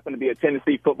just so happened to be a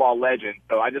Tennessee football legend.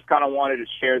 So I just kind of wanted to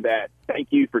share that. Thank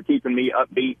you for keeping me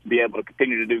upbeat to be able to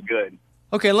continue to do good.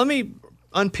 Okay, let me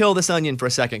unpeel this onion for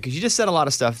a second, because you just said a lot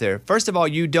of stuff there. First of all,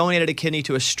 you donated a kidney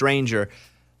to a stranger.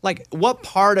 Like, what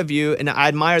part of you, and I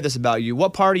admire this about you,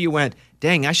 what part of you went,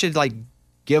 dang, I should,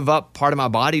 give up part of my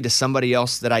body to somebody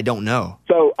else that I don't know?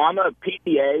 So I'm a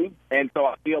PTA, and so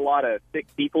I see a lot of sick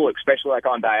people, especially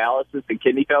on dialysis and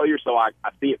kidney failure, so I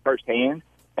see it firsthand.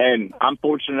 And I'm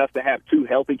fortunate enough to have 2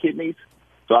 healthy kidneys,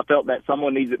 so I felt that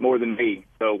someone needs it more than me,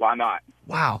 so why not?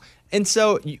 Wow. And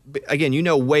so, again, you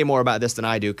know way more about this than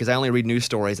I do, because I only read news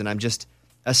stories, and I'm just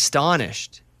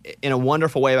astonished in a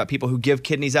wonderful way about people who give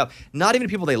kidneys up. Not even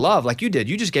people they love, like you did.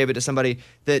 You just gave it to somebody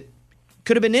that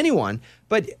could have been anyone.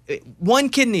 But one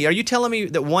kidney, are you telling me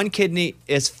that one kidney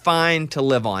is fine to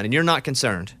live on, and you're not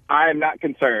concerned? I am not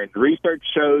concerned. Research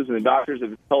shows, and the doctors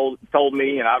have told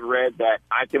me, and I've read that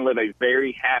I can live a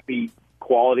very happy,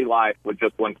 quality life with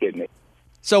just one kidney.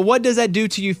 So what does that do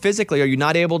to you physically? Are you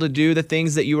not able to do the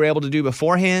things that you were able to do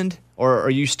beforehand, or are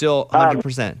you still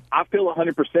 100%? I feel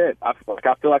 100%. I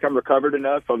feel like I'm recovered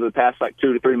enough over the past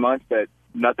 2 to 3 months that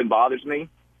nothing bothers me.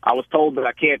 I was told that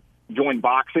I can't join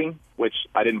boxing, which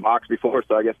I didn't box before,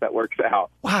 so I guess that works out.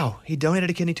 Wow, he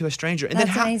donated a kidney to a stranger. And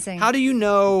That's then amazing. How do you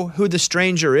know who the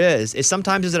stranger is?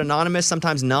 Sometimes is it anonymous,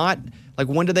 sometimes not? Like,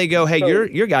 when do they go, hey,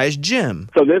 your guy is Jim?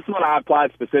 So this one I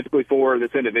applied specifically for this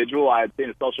individual. I had seen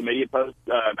a social media post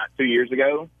about 2 years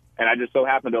ago, and I just so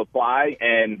happened to apply,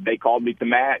 and they called me to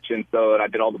match, and so I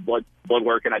did all the blood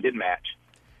work, and I did match.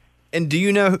 And do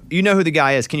you know who the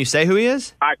guy is? Can you say who he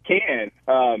is? I can.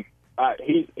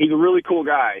 He's a really cool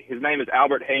guy. His name is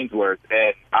Albert Hainsworth,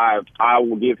 and I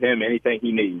will give him anything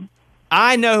he needs.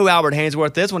 I know who Albert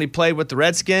Hainsworth is. When he played with the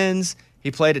Redskins,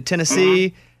 he played at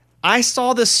Tennessee. I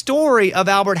saw the story of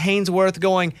Albert Hainsworth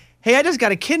going, hey, I just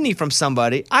got a kidney from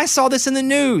somebody. I saw this in the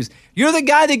news. You're the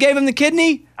guy that gave him the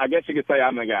kidney? I guess you could say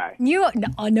I'm the guy.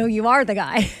 No, you are the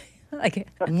guy. Like,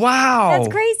 wow. that's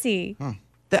crazy.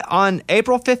 On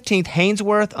April 15th,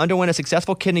 Hainsworth underwent a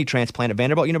successful kidney transplant at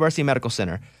Vanderbilt University Medical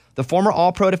Center. The former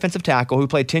All-Pro defensive tackle, who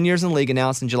played 10 years in the league,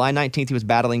 announced on July 19th he was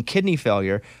battling kidney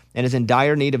failure and is in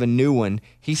dire need of a new one.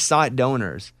 He sought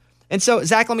donors. And so,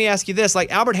 Zach, let me ask you this.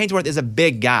 Like, Albert Hainsworth is a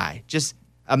big guy, just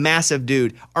a massive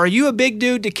dude. Are you a big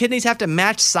dude? Do kidneys have to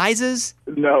match sizes?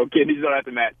 No, kidneys don't have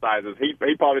to match sizes. He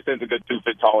probably stands a good 2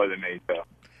 feet taller than me, so.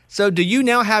 So do you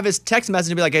now have his text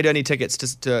message and be like, hey, do I need tickets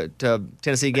to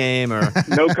Tennessee game? Or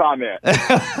No comment.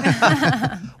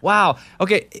 Wow.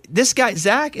 Okay, this guy,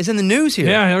 Zach, is in the news here.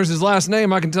 Yeah, there's his last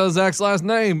name. I can tell Zach's last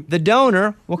name. The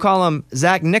donor, we'll call him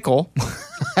Zach Nickel.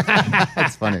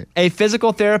 That's funny. A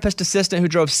physical therapist assistant who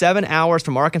drove 7 hours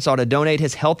from Arkansas to donate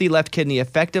his healthy left kidney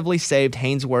effectively saved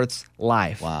Hainsworth's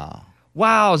life.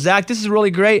 Wow, Zach, this is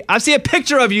really great. I see a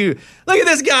picture of you. Look at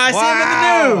this guy. I see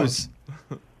him in the news.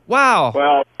 Wow.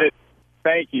 Well,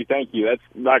 thank you. That's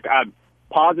like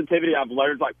positivity I've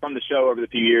learned from the show over the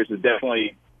few years has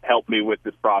definitely helped me with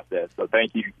this process. So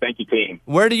thank you, team.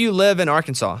 Where do you live in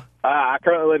Arkansas? I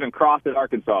currently live in Crossett,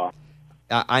 Arkansas.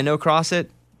 I know Crossett.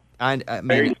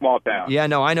 Very small town. Yeah,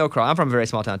 no, I know Crossett. I'm from a very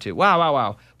small town too.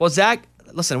 Wow. Well, Zach,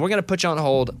 listen, we're gonna put you on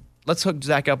hold. Let's hook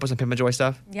Zach up with some Pimp and Joy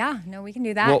stuff. Yeah, no, we can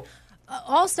do that. Well,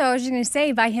 also, I was just going to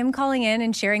say, by him calling in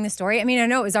and sharing the story, I mean, I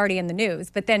know it was already in the news,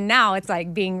 but then now it's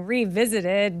like being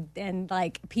revisited and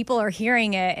like people are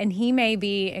hearing it, and he may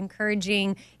be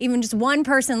encouraging even just one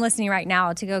person listening right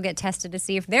now to go get tested to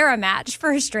see if they're a match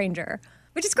for a stranger,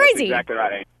 which is crazy. That's exactly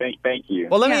right. Thank you.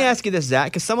 Well, let me ask you this,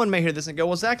 Zach, because someone may hear this and go,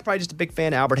 well, Zach's probably just a big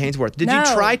fan of Albert Hainsworth. Did you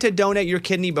try to donate your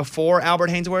kidney before Albert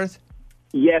Hainsworth?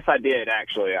 Yes, I did,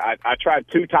 actually. I tried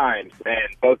 2 times, and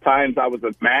both times I was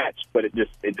a match, but it just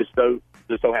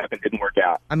so happened it didn't work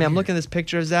out. I mean, I'm looking at this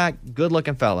picture of Zach.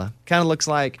 Good-looking fella. Kind of looks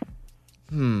like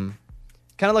Jake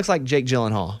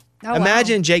Gyllenhaal. Oh,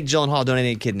 Imagine Jake Gyllenhaal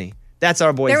donating a kidney. That's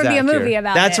our boy Zach. There would be a movie here.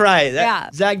 about That's it. right. Yeah.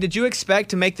 Zach, did you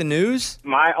expect to make the news?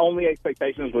 My only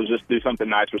expectations was just do something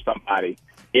nice for somebody.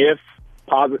 If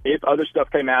other stuff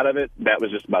came out of it, that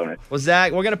was just bonus. Well,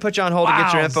 Zach, we're going to put you on hold to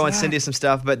get your info and send you some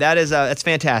stuff, but that's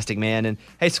fantastic, man. And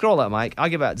hey, scroll up, Mike. I'll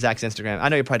give out Zach's Instagram. I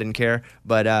know you probably didn't care,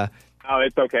 but oh,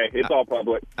 it's okay. It's all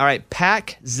public. All right,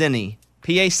 Pack Zenny,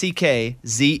 Packzenny,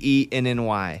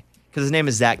 because his name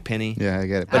is Zach Penny. Yeah, I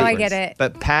get it. I get it.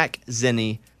 But Pack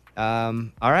Zenny.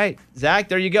 All right, Zach,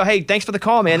 there you go. Hey, thanks for the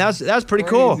call, man. That was pretty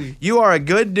cool. You are a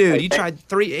good dude. You tried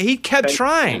 3. He kept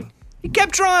trying.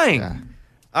 Yeah.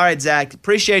 All right, Zach.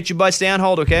 Appreciate you, bud. Stay on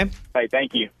hold, okay? Hey,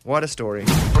 thank you. What a story.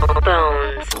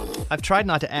 I've tried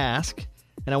not to ask,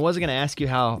 and I wasn't going to ask you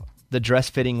how the dress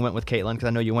fitting went with Caitlin, because I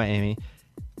know you went, Amy.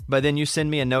 But then you send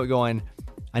me a note going,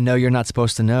 I know you're not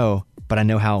supposed to know, but I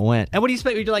know how it went. And what do you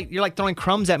expect? You're like throwing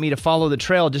crumbs at me to follow the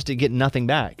trail just to get nothing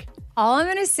back. All I'm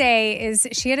going to say is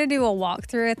she had to do a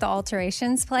walkthrough at the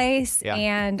alterations place,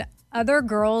 and other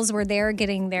girls were there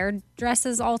getting their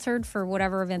dresses altered for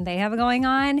whatever event they have going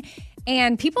on,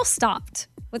 and people stopped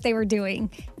what they were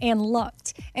doing and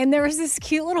looked. And there was this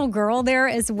cute little girl there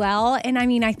as well, and I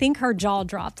mean, I think her jaw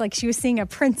dropped. Like she was seeing a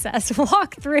princess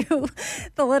walk through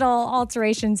the little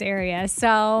alterations area.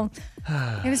 So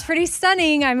it was pretty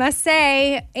stunning, I must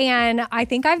say. And I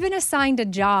think I've been assigned a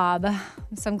job,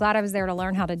 so I'm glad I was there to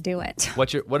learn how to do it.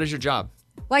 What is your job?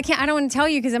 Well, I don't want to tell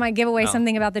you because it might give away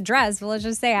something about the dress, but let's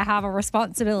just say I have a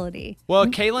responsibility. Well,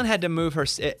 Caitlin had to move her,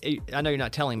 I know you're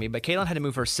not telling me, but Caitlin had to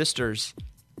move her sister's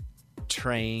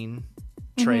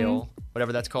trail,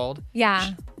 whatever that's called. Yeah.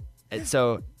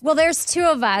 So, well, there's 2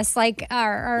 of us. Like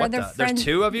our other friend. There's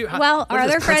 2 of you? Well, our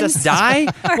other Princess friends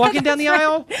Di walking down the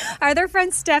aisle? Our other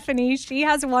friend Stephanie, she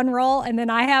has one role, and then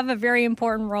I have a very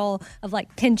important role of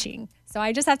like pinching. So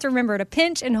I just have to remember to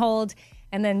pinch and hold,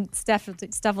 and then Steph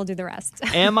will do the rest.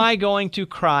 Am I going to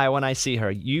cry when I see her?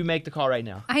 You make the call right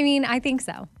now. I mean, I think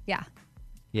so. Yeah.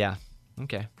 Yeah.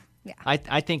 Okay. Yeah.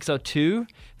 I think so too,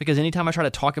 because anytime I try to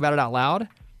talk about it out loud,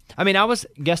 I mean, I was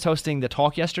guest hosting The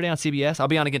Talk yesterday on CBS. I'll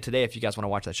be on again today if you guys want to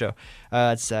watch that show.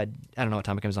 It's I don't know what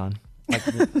time it comes on.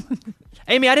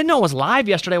 Amy, I didn't know it was live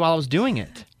yesterday while I was doing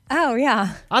it. Oh,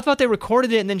 yeah. I thought they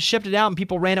recorded it and then shipped it out and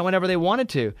people ran it whenever they wanted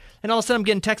to. And all of a sudden I'm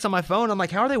getting texts on my phone. I'm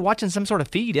like, how are they watching some sort of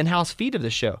in-house feed of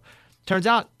this show? Turns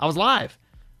out I was live.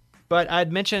 But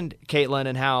I'd mentioned Caitlin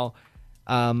and how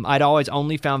I'd always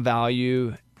only found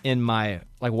value in my,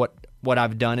 like what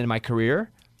I've done in my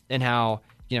career, and how,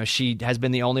 you know, she has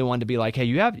been the only one to be like, hey,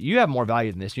 you have more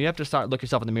value than this. You have to start look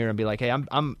yourself in the mirror and be like, hey,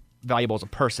 I'm valuable as a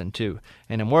person too,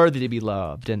 and I'm worthy to be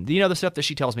loved. And you know, the stuff that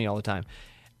she tells me all the time.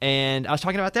 And I was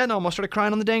talking about that and I almost started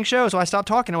crying on the dang show. So I stopped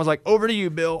talking. I was like, over to you,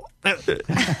 Bill.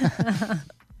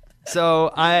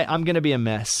 So I'm going to be a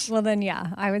mess. Well, then,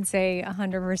 yeah, I would say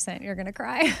 100% you're going to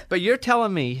cry. But you're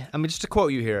telling me, I mean, just to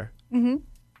quote you here,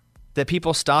 that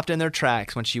people stopped in their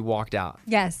tracks when she walked out.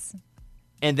 Yes.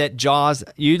 And that Jaws,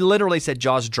 you literally said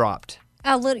Jaws dropped.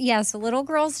 Yes, a little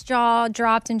girl's jaw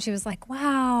dropped and she was like,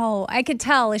 wow. I could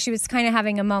tell she was kind of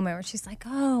having a moment where she's like,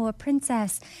 oh, a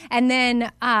princess. And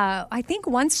then I think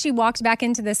once she walked back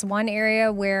into this one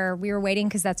area where we were waiting,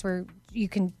 because that's where you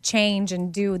can change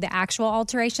and do the actual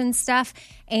alteration stuff.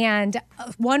 And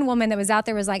one woman that was out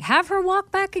there was like, have her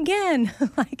walk back again.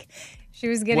 Like she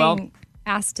was getting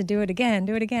asked to do it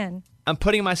again. I'm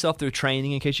putting myself through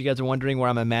training, in case you guys are wondering, where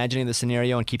I'm imagining the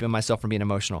scenario and keeping myself from being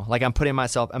emotional. Like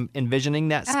I'm envisioning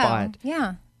that spot.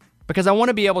 Yeah. Because I want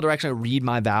to be able to actually read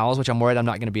my vowels, which I'm worried I'm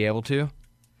not going to be able to.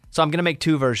 So I'm going to make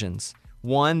 2 versions.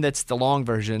 One that's the long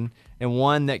version, and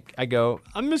one that I go,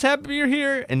 I'm just happy you're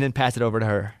here, and then pass it over to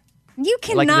her. You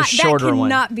cannot, like the shorter that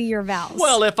cannot one. Be your vowels.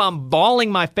 Well, if I'm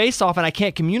bawling my face off and I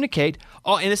can't communicate,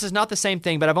 and this is not the same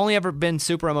thing, but I've only ever been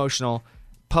super emotional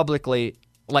publicly,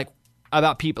 like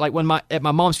about people, like at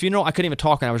my mom's funeral, I couldn't even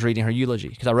talk when I was reading her eulogy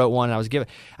because I wrote one and I was giving.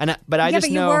 But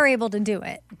you were able to do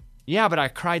it. Yeah, but I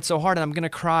cried so hard and I'm gonna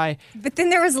cry. But then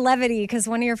there was levity because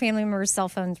one of your family members' cell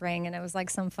phones rang and it was like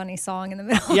some funny song in the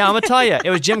middle. Yeah, I'm gonna tell you, it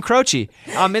was Jim Croce.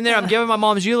 I'm in there, I'm giving my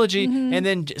mom's eulogy, and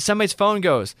then somebody's phone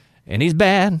goes. And he's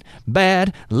bad,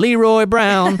 Leroy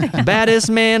Brown, baddest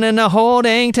man in the whole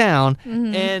dang town.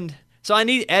 And so I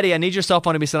need your cell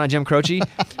phone to be set on Jim Croce.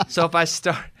 So if I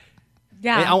start.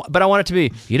 Yeah. But I want it to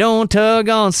be, you don't tug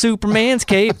on Superman's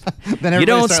cape. Then you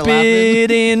don't start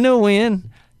spit in the wind.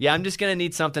 Yeah, I'm just going to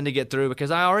need something to get through because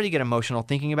I already get emotional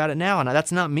thinking about it now. And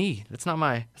that's not me. That's not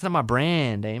my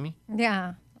brand, Amy.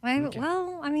 Yeah.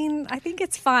 Well, I mean, I think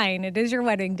it's fine. It is your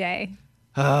wedding day.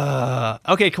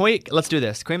 Okay, let's do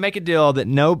this. Can we make a deal that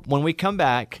when we come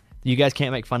back, you guys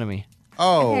can't make fun of me?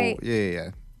 Oh, Okay. yeah.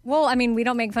 Well, I mean, we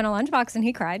don't make fun of Lunchbox, and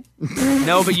he cried.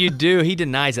 No, but you do. He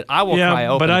denies it. I will cry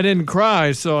open. But I didn't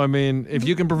cry. So, I mean, if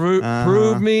you can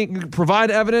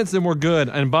provide evidence, then we're good.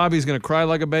 And Bobby's going to cry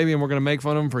like a baby, and we're going to make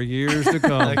fun of him for years to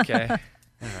come. Okay. All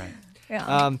right.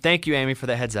 Yeah. Thank you, Amy, for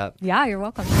the heads up. Yeah, you're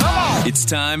welcome. It's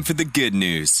time for the good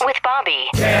news. With Bobby.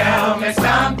 Tell me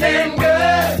something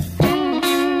good.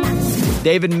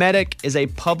 David Medic is a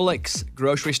Publix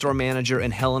grocery store manager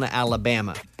in Helena,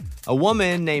 Alabama. A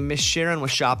woman named Miss Sharon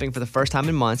was shopping for the first time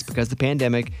in months because of the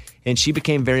pandemic, and she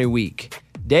became very weak.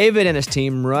 David and his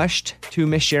team rushed to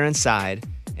Miss Sharon's side,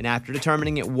 and after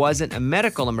determining it wasn't a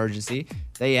medical emergency,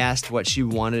 they asked what she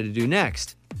wanted to do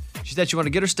next. She said she wanted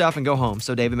to get her stuff and go home,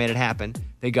 so David made it happen.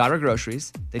 They got her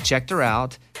groceries. They checked her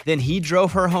out. Then he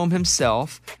drove her home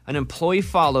himself. An employee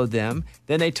followed them.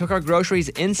 Then they took her groceries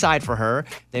inside for her.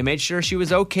 They made sure she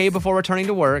was okay before returning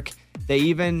to work. They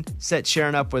even set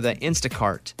Sharon up with an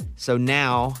Instacart. So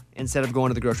now, instead of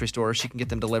going to the grocery store, she can get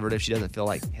them delivered if she doesn't feel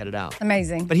like headed out.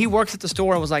 Amazing. But he works at the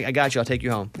store and was like, I got you. I'll take you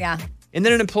home. Yeah. And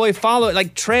then an employee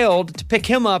trailed to pick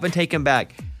him up and take him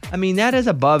back. I mean, that is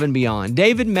above and beyond.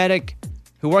 David Medic,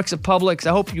 who works at Publix, I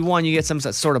hope you get some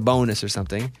sort of bonus or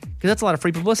something, because that's a lot of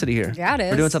free publicity here. Yeah, it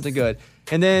is. We're doing something good.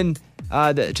 And then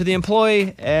to the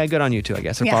employee, good on you too, I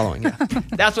guess, for following. Yeah.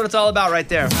 That's what it's all about right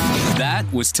there. That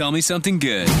was Tell Me Something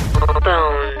Good.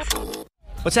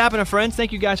 What's happening, friends?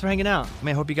 Thank you guys for hanging out.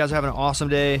 Man, I hope you guys are having an awesome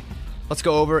day. Let's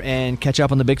go over and catch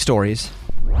up on the big stories.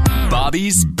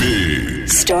 Bobby's Big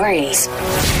Stories.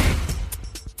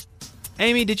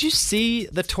 Amy, did you see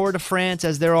the Tour de France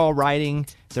as they're all riding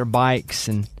their bikes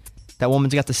and that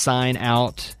woman's got the sign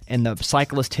out and the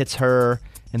cyclist hits her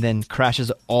and then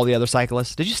crashes all the other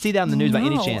cyclists? Did you see that in the news by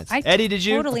any chance? Eddie, did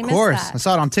you? Totally Of missed course. that. I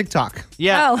saw it on TikTok.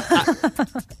 Yeah. Oh.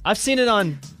 I've seen it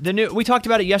on the new. We talked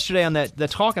about it yesterday on the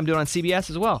talk I'm doing on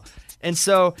CBS as well. And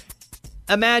so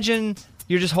imagine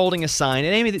you're just holding a sign.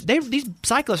 And Amy, these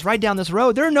cyclists ride down this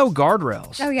road. There are no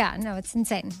guardrails. Oh, yeah. No, it's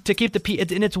insane. To keep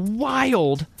and it's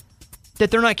wild that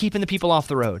they're not keeping the people off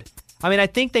the road. I mean, I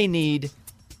think they need,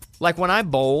 like when I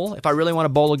bowl, if I really want to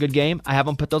bowl a good game, I have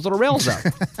them put those little rails up.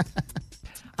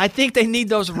 I think they need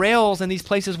those rails in these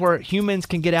places where humans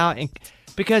can get out,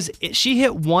 because she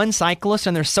hit one cyclist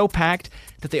and they're so packed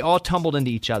that they all tumbled into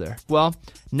each other. Well,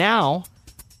 now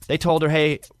they told her,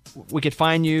 hey, we could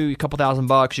fine you a couple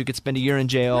 $1,000. You could spend a year in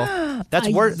jail.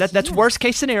 That's worst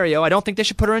case scenario. I don't think they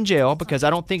should put her in jail because I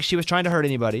don't think she was trying to hurt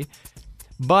anybody.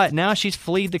 But now she's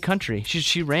fled the country.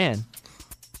 She ran.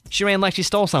 She ran like she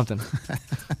stole something.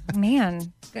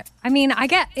 Man. I mean,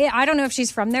 I don't know if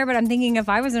she's from there, but I'm thinking if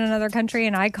I was in another country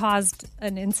and I caused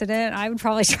an incident, I would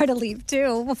probably try to leave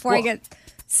too before I get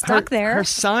stuck there. Her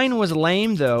sign was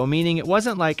lame, though, meaning it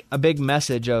wasn't like a big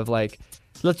message of like,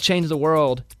 let's change the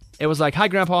world. It was like, hi,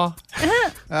 Grandpa.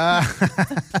 Well,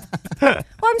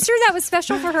 I'm sure that was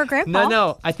special for her grandpa.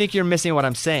 No. I think you're missing what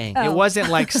I'm saying. Oh. It wasn't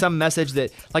like some message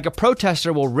that, like a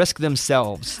protester will risk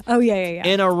themselves Oh, yeah.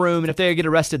 in a room, and if they get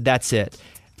arrested, that's it.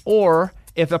 Or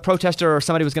if a protester or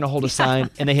somebody was going to hold a sign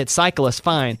and they hit cyclists,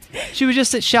 fine. She was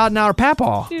just shouting out her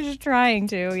papaw. She was just trying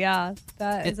to, yeah.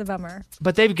 That is a bummer.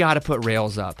 But they've got to put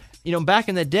rails up. You know, back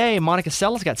in the day, Monica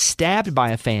Seles got stabbed by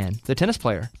a fan, the tennis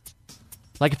player.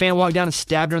 Like a fan walked down and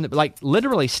stabbed her, like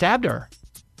literally stabbed her.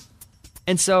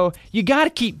 And so you got to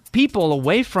keep people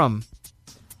away from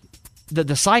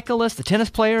the cyclists, the tennis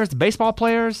players, the baseball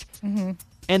players. Mm-hmm.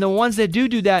 And the ones that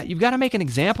do that, you've got to make an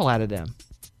example out of them.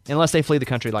 Unless they flee the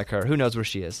country like her. Who knows where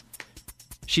she is?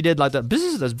 She did like those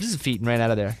bzz feet and ran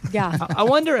out of there. Yeah. I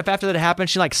wonder if after that happened,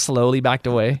 she like slowly backed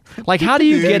away. Like, how do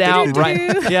you get out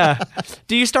right? Yeah.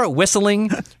 Do you start whistling?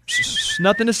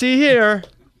 Nothing to see here.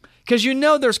 Because you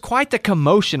know there's quite the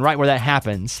commotion right where that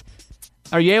happens.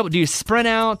 Do you sprint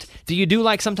out? Do you do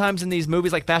like sometimes in these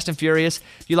movies like Fast and Furious,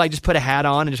 you like just put a hat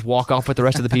on and just walk off with the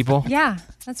rest of the people? Yeah,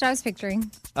 that's what I was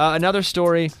picturing. Another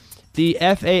story. The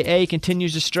FAA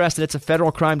continues to stress that it's a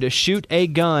federal crime to shoot a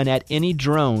gun at any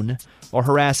drone or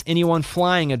harass anyone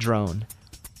flying a drone.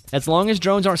 As long as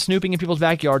drones aren't snooping in people's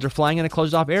backyards or flying in a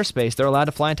closed-off airspace, they're allowed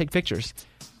to fly and take pictures.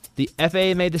 The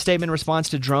FAA made the statement in response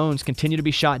to drones continue to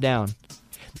be shot down.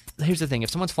 Here's the thing. If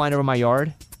someone's flying over my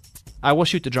yard, I will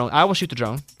shoot the drone. Now,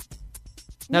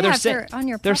 Yeah, if they're on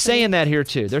your they're property. saying that here,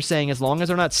 too. They're saying as long as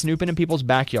they're not snooping in people's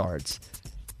backyards.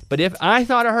 But if I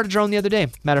thought I heard a drone the other day,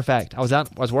 matter of fact, I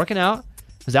was working out,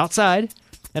 I was outside,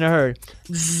 and I heard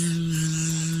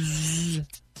zzz.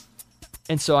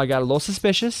 And so I got a little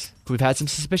suspicious. We've had some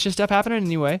suspicious stuff happening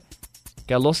anyway.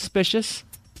 Got a little suspicious.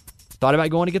 Thought about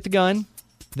going to get the gun.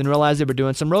 Then realized they were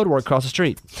doing some road work across the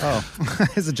street. Oh,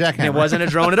 it's a jackhammer. And it wasn't a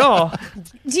drone at all.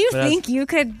 Do you But think you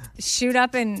could shoot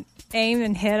up and aim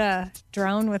and hit a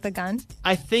drone with a gun?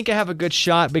 I think I have a good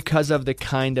shot because of the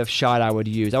kind of shot I would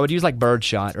use. I would use like bird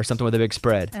shot or something with a big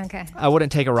spread. Okay. I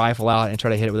wouldn't take a rifle out and try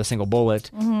to hit it with a single bullet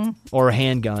or a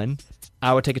handgun.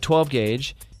 I would take a 12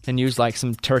 gauge and use like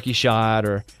some turkey shot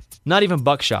or not even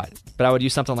buckshot, but I would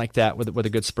use something like that with a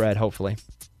good spread, hopefully.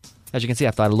 As you can see,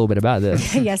 I've thought a little bit about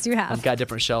this. Yes, you have. I've got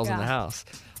different shells in the house.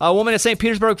 A woman in St.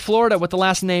 Petersburg, Florida with the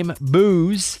last name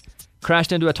Booze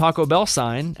crashed into a Taco Bell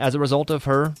sign as a result of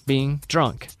her being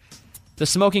drunk. The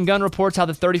Smoking Gun reports how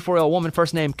the 34-year-old woman,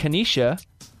 first named Kenesha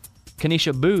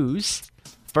Booze,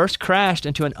 first crashed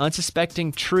into an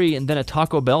unsuspecting tree and then a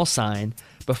Taco Bell sign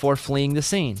before fleeing the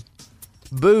scene.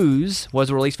 Booze was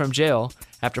released from jail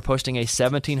after posting a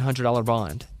 $1,700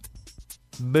 bond.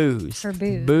 Booze. For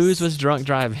booze. Booze was drunk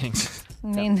driving. I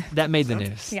mean, That made the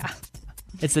news. yeah.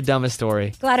 It's the dumbest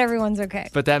story, Glad everyone's okay.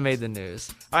 but that made the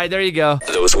news. All right, there you go.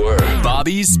 Those were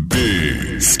Bobby's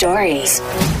Big Stories.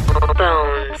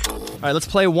 All right, let's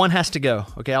play One Has to Go.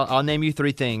 Okay, I'll name you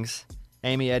three things.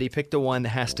 Amy, Eddie, pick the one that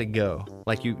has to go.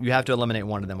 Like you have to eliminate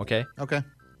one of them, okay? Okay.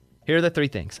 Here are the three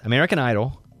things. American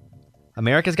Idol,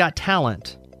 America's Got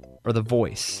Talent, or The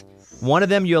Voice. One of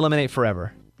them you eliminate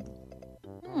forever.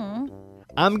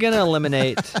 I'm going to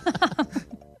eliminate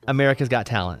America's Got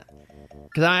Talent.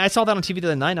 Because I saw that on TV the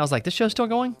other night, and I was like, this show's still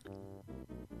going?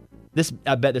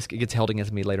 I bet this gets held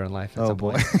against me later in life at some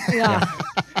boy. point. Yeah.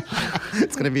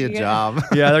 It's going to be a job.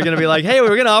 Yeah, they're going to be like, hey, we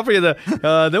were going to offer you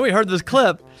then we heard this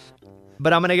clip.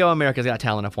 But I'm going to go America's Got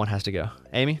Talent if one has to go.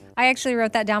 Amy? I actually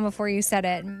wrote that down before you said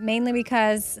it, mainly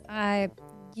because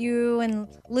you and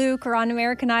Luke are on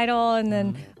American Idol, and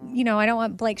then, I don't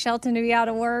want Blake Shelton to be out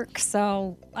of work,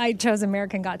 so I chose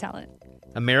American Got Talent.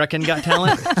 American Got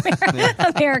Talent?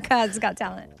 America's Got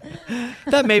Talent.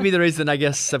 That may be the reason, I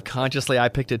guess, subconsciously I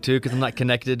picked it too, because I'm not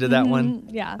connected to that one.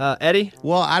 Yeah. Eddie?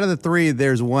 Well, out of the three,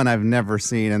 there's one I've never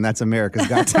seen, and that's America's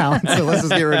Got Talent. So let's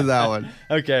just get rid of that one.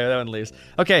 Okay, that one leaves.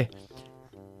 Okay,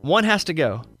 one has to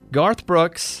go. Garth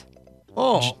Brooks.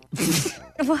 Oh.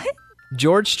 What?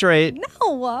 George Strait.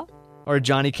 No. Or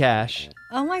Johnny Cash.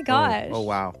 Oh my gosh. Oh,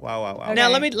 wow. Wow. Okay. Now,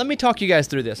 let me talk you guys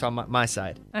through this on my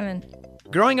side. I'm in.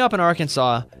 Growing up in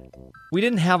Arkansas, we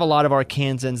didn't have a lot of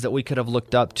Arkansans that we could have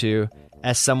looked up to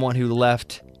as someone who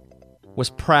left, was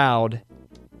proud,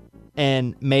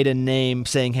 and made a name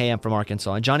saying, hey, I'm from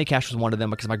Arkansas. And Johnny Cash was one of them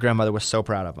because my grandmother was so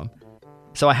proud of him.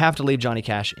 So I have to leave Johnny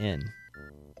Cash in.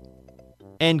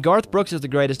 And Garth Brooks is the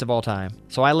greatest of all time.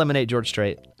 So I eliminate George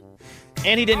Strait.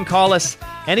 And he didn't call us.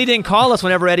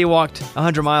 whenever Eddie walked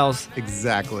 100 miles.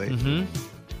 Exactly. Mm-hmm.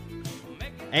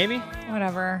 Amy?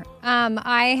 Whatever.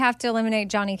 I have to eliminate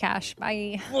Johnny Cash.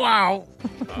 Bye. Wow.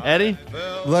 Eddie?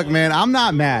 Look, man, I'm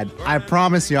not mad. I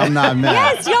promise you, I'm not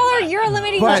mad. Yes, you're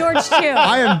eliminating But George too.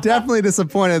 I am definitely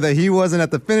disappointed that he wasn't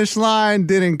at the finish line,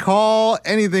 didn't call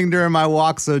anything during my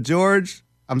walk. So, George,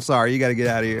 I'm sorry. You got to get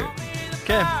out of here.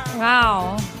 Okay.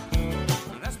 Wow.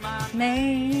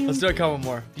 Man. Let's do a couple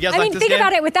more. You guys I like mean, this think game?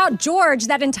 about it. Without George,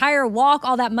 that entire walk,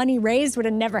 all that money raised would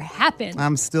have never happened.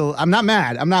 I'm not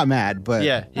mad. I'm not mad, but.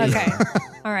 Yeah. Okay.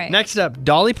 All right. Next up,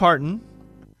 Dolly Parton,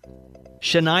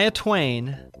 Shania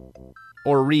Twain,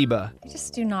 or Reba. I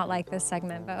just do not like this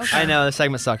segment, but okay. I know, this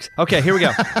segment sucks. Okay, here we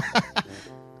go.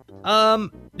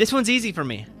 This one's easy for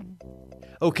me.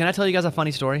 Oh, can I tell you guys a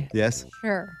funny story? Yes.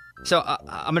 Sure. So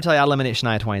I'm going to tell you, I eliminate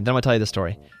Shania Twain. Then I'm going to tell you the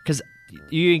story. Because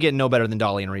you get no better than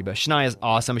Dolly and Reba. Shania is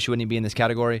awesome. She wouldn't even be in this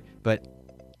category, but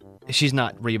she's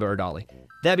not Reba or Dolly.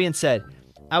 That being said,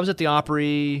 I was at the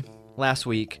Opry last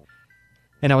week,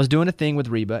 and I was doing a thing with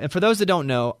Reba. And for those that don't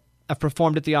know, I've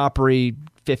performed at the Opry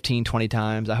 15, 20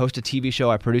 times. I host a TV show.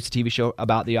 I produce a TV show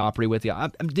about the Opry with the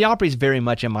Opry is very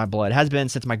much in my blood. It has been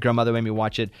since my grandmother made me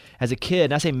watch it as a kid.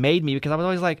 And I say made me because I was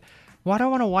always like, why do I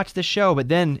want to watch this show? But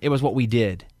then it was what we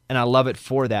did. And I love it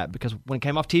for that because when it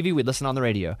came off TV, we'd listen on the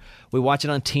radio. We watch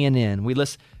it on TNN. We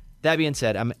listen. That being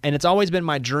said, and it's always been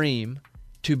my dream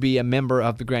to be a member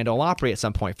of the Grand Ole Opry at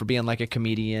some point, for being like a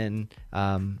comedian,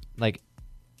 like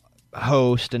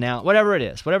host, whatever it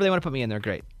is. Whatever they want to put me in there,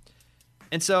 great.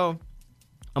 And so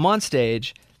I'm on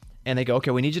stage, and they go,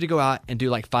 okay, we need you to go out and do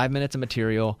like 5 minutes of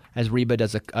material as Reba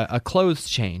does a clothes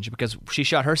change, because she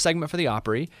shot her segment for the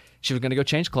Opry. She was going to go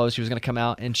change clothes. She was going to come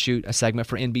out and shoot a segment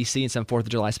for NBC in some 4th of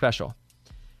July special.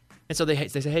 And so they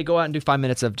say, hey, go out and do 5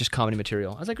 minutes of just comedy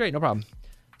material. I was like, great, no problem.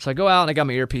 So I go out and I got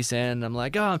my earpiece in, and I'm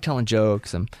like, I'm telling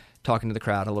jokes. I'm talking to the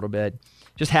crowd a little bit.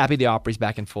 Just happy the Opry's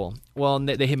back in full. Well, and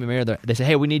they hit me in the mirror. They say,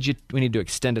 hey, we need to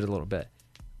extend it a little bit.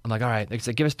 I'm like, all right. They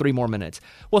say, give us 3 more minutes.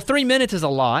 Well, 3 minutes is a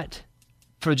lot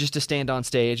for just to stand on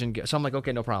stage and go. So I'm like,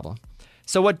 okay, no problem.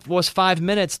 So what was 5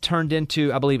 minutes turned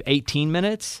into, I believe, 18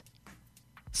 minutes.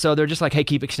 So they're just like, hey,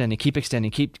 keep extending.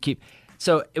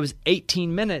 So it was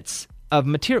 18 minutes of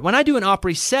material. When I do an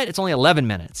Opry set, it's only 11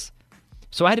 minutes.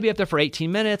 So I had to be up there for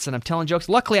 18 minutes, and I'm telling jokes.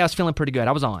 Luckily, I was feeling pretty good.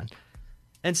 I was on.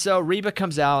 And so Reba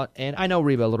comes out, and I know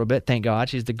Reba a little bit, thank God.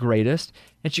 She's the greatest.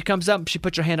 And she comes up, and she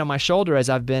puts her hand on my shoulder as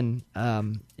I've been,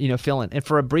 feeling. And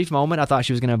for a brief moment, I thought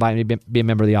she was going to invite me to be a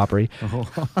member of the Opry. Oh,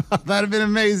 that'd have been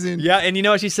amazing. Yeah, and you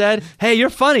know what she said? Hey, you're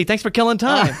funny. Thanks for killing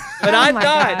time. But I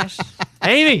thought,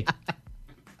 Amy,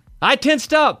 I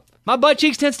tensed up. My butt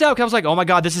cheeks tensed up because I was like, oh, my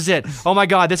God, this is it. Oh, my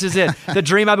God, this is it. The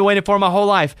dream I've been waiting for my whole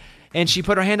life. And she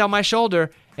put her hand on my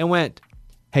shoulder and went,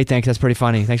 hey, thanks. That's pretty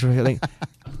funny. Thanks for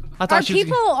I thought Are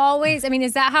people always, I mean,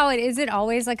 is that how it is? It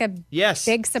always like a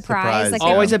big surprise? Like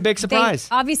always a big surprise.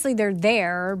 Obviously, they're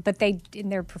there, but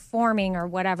they're performing or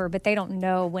whatever, but they don't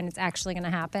know when it's actually going to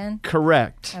happen.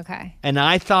 Correct. Okay. And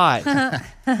I thought,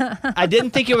 I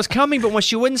didn't think it was coming, but when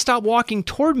she wouldn't stop walking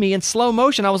toward me in slow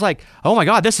motion, I was like, oh my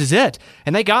God, this is it.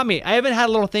 And they got me. I even had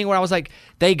a little thing where I was like,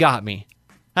 they got me.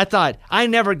 I thought, I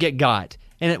never get got.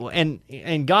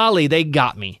 And golly, they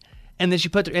got me. And then she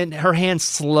her hand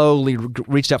slowly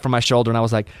reached up from my shoulder, and I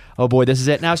was like, oh boy, this is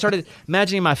it. And I started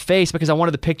imagining my face because I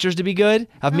wanted the pictures to be good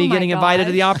of me getting invited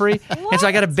to the Opry. And so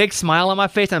I got a big smile on my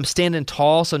face, and I'm standing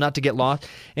tall so not to get lost.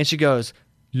 And she goes,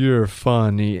 you're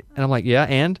funny. And I'm like, yeah,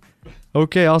 and?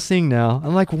 Okay, I'll sing now.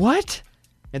 I'm like, what?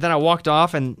 And then I walked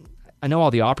off, and I know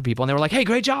all the Opry people, and they were like, hey,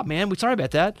 great job, man. We're sorry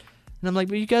about that. And I'm like,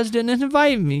 but you guys didn't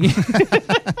invite me.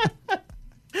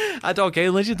 I told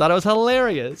Caitlin, she thought it was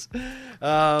hilarious.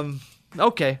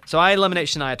 Okay, so I eliminate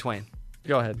Shania Twain.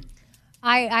 Go ahead.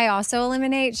 I also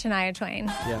eliminate Shania Twain.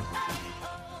 Yeah.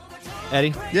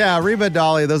 Eddie? Yeah, Reba,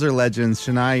 Dolly, those are legends.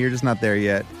 Shania, you're just not there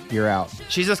yet. You're out.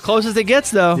 She's as close as it gets,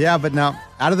 though. Yeah, but no.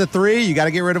 Out of the 3, you got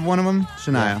to get rid of one of them.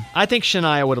 Shania. Yeah. I think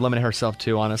Shania would eliminate herself,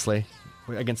 too, honestly,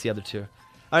 against the other 2. All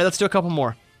right, let's do a couple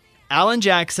more. Alan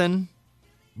Jackson,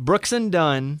 Brooks and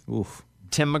Dunn,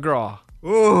 Tim McGraw.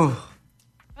 Ooh.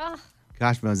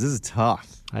 Gosh, Bones, this is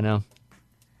tough. I know.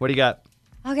 What do you got?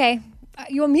 Okay.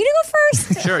 You want me to go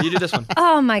first? Sure, you do this one.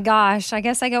 Oh, my gosh. I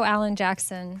guess I go Alan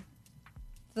Jackson.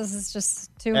 This is just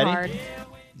too hard.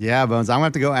 Yeah, Bones, I'm going to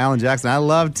have to go Alan Jackson. I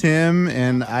love Tim,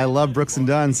 and I love Brooks and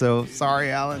Dunn, so sorry,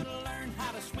 Alan.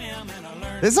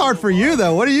 This is hard for you,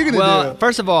 though. What are you going to do? Well,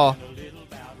 first of all,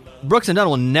 Brooks and Dunn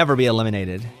will never be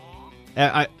eliminated.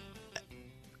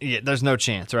 There's no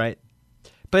chance, right?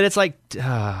 But it's like...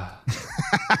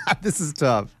 This is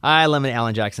tough. I eliminate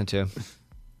Alan Jackson, too.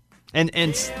 And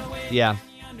yeah,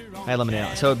 I eliminate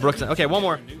Alan. So Brooks... Okay, one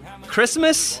more.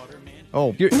 Christmas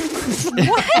Oh. What?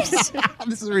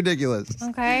 This is ridiculous.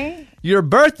 Okay. Your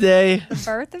birthday The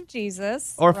birth of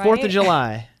Jesus. or 4th of right?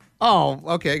 July. Oh,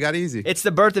 okay. Got easy. It's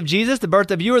the birth of Jesus, the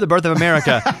birth of you, or the birth of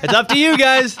America. It's up to you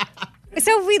guys.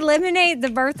 So if we eliminate the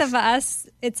birth of us,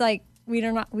 it's like we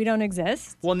don't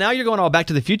exist. Well, now you're going all Back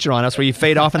to the Future on us where you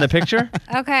fade off in the picture.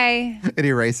 Okay. It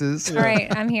erases. All right.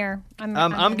 I'm here. I'm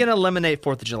going to eliminate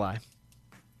 4th of July.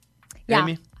 Yeah.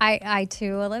 Amy? I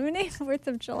too eliminate 4th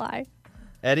of July.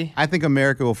 Eddie? I think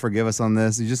America will forgive us on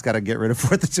this. You just got to get rid of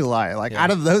 4th of July. Like,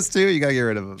 out of those two, you got to get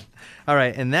rid of them. All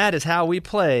right, and that is how we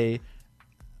play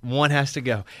One Has to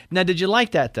Go. Now, did you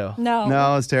like that, though? No.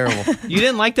 No, it's terrible. You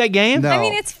didn't like that game? No. I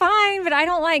mean, it's fine, but I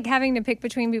don't like having to pick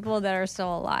between people that are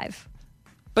still alive.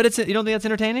 But you don't think that's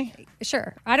entertaining?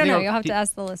 Sure. I don't know. You'll have to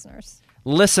ask the listeners.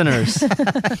 Listeners.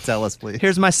 Tell us, please.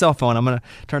 Here's my cell phone. I'm going to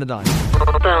turn it on.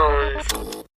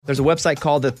 There's a website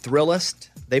called The Thrillist.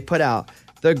 They put out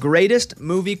the greatest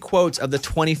movie quotes of the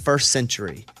 21st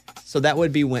century. So that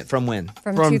would be from when?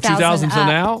 From 2000 to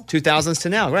now? 2000s to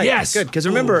now, right. Yes. Good, because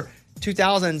remember,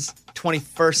 2000s,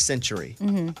 21st century.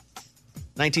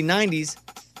 1990s,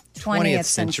 20th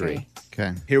century.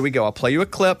 Okay. Here we go. I'll play you a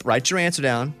clip. Write your answer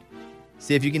down.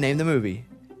 See if you can name the movie.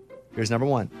 Here's number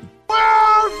one.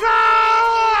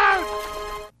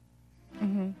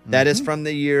 That is from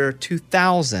the year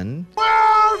 2000.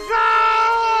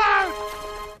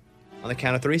 On the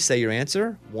count of three, say your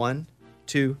answer. 1,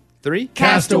 2, 3.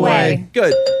 Castaway.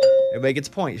 Good. Everybody gets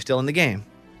a point. You're still in the game.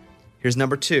 Here's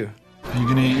number 2. Are you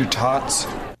gonna eat your tots?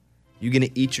 You're going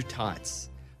to eat your tots.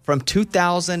 From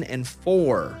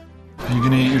 2004. Are you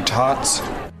gonna eat your tots?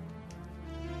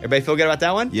 Everybody feel good about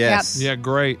that one? Yes. Yeah,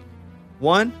 great.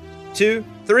 1, 2,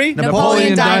 3.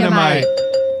 Napoleon Dynamite.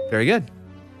 Very good.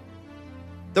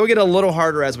 Then we get a little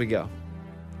harder as we go.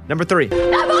 Number 3.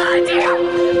 I volunteer!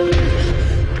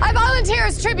 I volunteer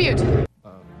as tribute!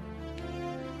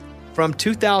 From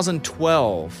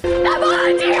 2012. I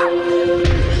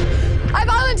volunteer! I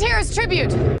volunteer as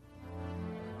tribute!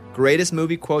 Greatest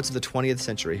movie quotes of the 20th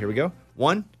century. Here we go.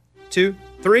 1, 2,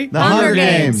 3. The Hunger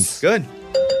Games. Good.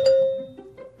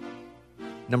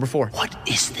 Number 4. What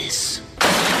is this?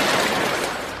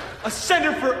 A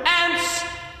center for ants!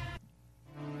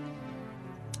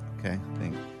 Okay,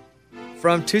 think.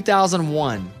 From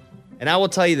 2001. And I will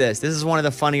tell you this. This is one of the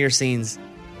funnier scenes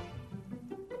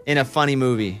in a funny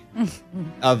movie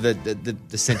of the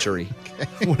century.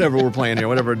 Whatever we're playing here.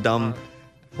 Whatever dumb.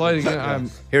 Play it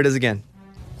again. Here it is again.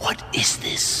 What is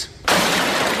this?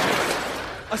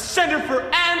 A center for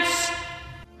ants!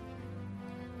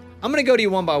 I'm going to go to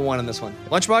you one by one on this one.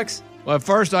 Lunchbox? Well, at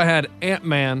first I had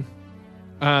Ant-Man,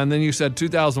 and then you said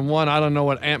 2001. I don't know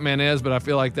what Ant-Man is, but I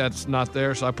feel like that's not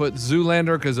there. So I put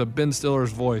Zoolander because of Ben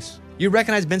Stiller's voice. You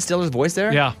recognize Ben Stiller's voice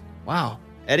there? Yeah. Wow.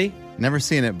 Eddie? Never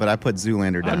seen it, but I put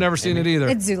Zoolander down. I've never seen it either.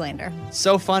 It's Zoolander.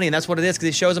 So funny, and that's what it is, because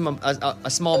he shows him a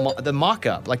small, the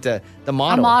mock-up, like the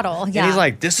model. A model, yeah. And he's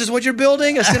like, this is what you're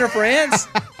building? A center for ants?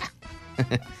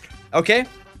 Okay,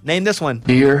 name this one.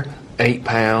 Deer, 8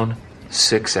 pound,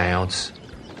 6 ounce,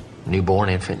 newborn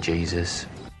infant Jesus.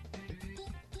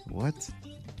 What?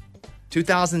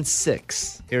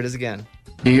 2006. Here it is again.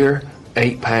 Deer,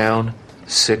 8 pound,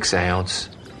 6 ounce,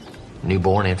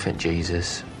 newborn infant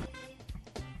Jesus.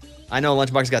 I know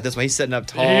Lunchbox got this one. He's sitting up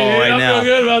tall Yeah, right I now. feel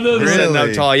good about this He's one. sitting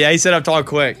up tall. Yeah, he's sitting up tall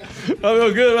quick. I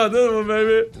feel good about this one,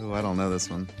 baby. Oh, I don't know this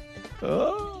one.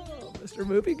 Oh, Mr.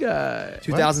 Movie Guy.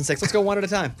 2006. Let's go one at a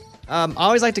time. I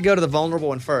always like to go to the vulnerable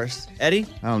one first. Eddie?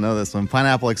 I don't know this one.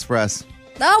 Pineapple Express.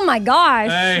 Oh my gosh.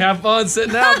 Hey, have fun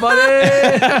sitting out, buddy.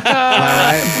 No.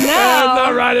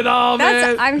 Not right at all,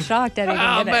 man. I'm shocked I didn't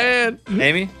Oh, get it. man.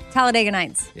 Amy? Talladega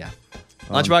Nights. Yeah.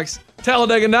 Lunchbox?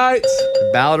 Talladega Nights. The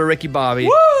Ballad of Ricky Bobby.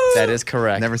 Woo! That is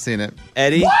correct. Never seen it.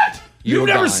 Eddie? What? You've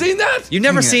never seen that? You've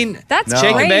never seen That's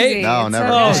Shake and crazy. Bake? No, It's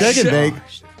never. so Shake and Bake.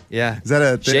 Yeah. Is that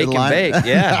a Shake and line? Bake,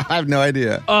 yeah. I have no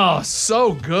idea. Oh,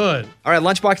 so good. All right,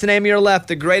 Lunchbox and Amy are left.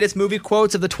 The greatest movie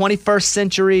quotes of the 21st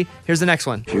century. Here's the next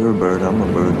one. If you're a bird, I'm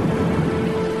a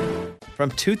bird.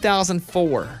 From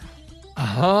 2004.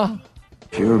 Uh-huh.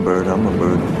 If you're a bird, I'm a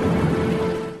bird.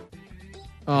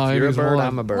 Oh, If you're a Amy's bird, won.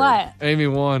 I'm a bird. What? Amy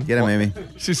won. Get him, Amy.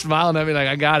 She's smiling at me like,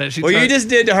 I got it. She Well, you just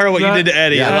did to her what you did to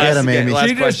Eddie. Yeah, last- get him, Amy. last She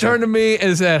just question. turned to me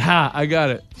and said, ha, I got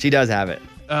it. She does have it.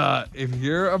 If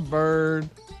you're a bird,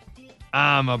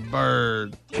 I'm a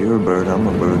bird. If you're a bird, I'm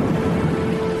a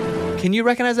bird. Can you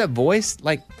recognize that voice?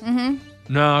 Like,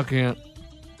 No, I can't.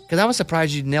 because I was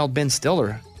surprised you nailed Ben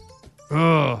Stiller.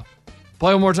 Ugh.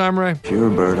 Play one more time, Ray. If you're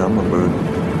a bird, I'm a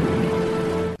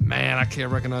bird. Man, I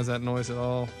can't recognize that noise at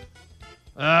all.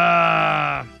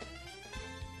 Ah.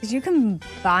 Because you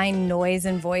combine noise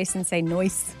and voice and say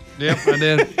noise. Yep, I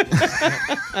did.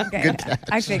 Okay, Good catch.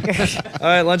 I figured. All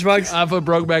right, Lunchbox. I put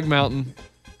Brokeback Mountain.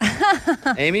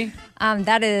 Amy?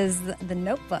 That is The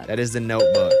Notebook. That is The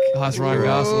Notebook. Oh, that's Ryan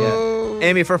Gosling. Yeah.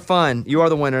 Amy, for fun, you are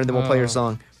the winner, then we'll play your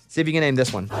song. See if you can name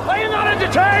this one. Are you not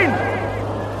entertained?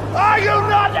 Are you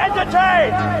not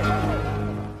entertained?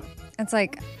 It's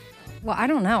like, well, I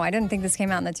don't know. I didn't think this came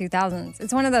out in the 2000s.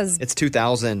 It's one of those. It's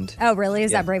 2000. Oh, really?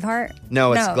 Is that Braveheart?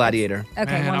 No, it's Gladiator.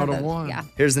 Okay, Man, I one of would've those. won. Yeah.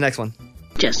 Here's the next one.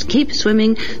 Just keep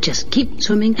swimming. Just keep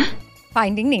swimming.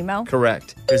 Finding Nemo.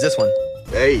 Correct. Here's this one.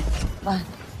 Hey, What?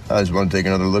 I just want to take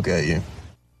another look at you.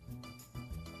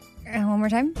 One more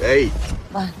time. Hey,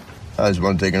 What? I just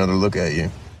want to take another look at you.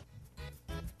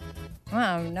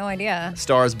 Wow, no idea.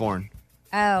 Star is Born.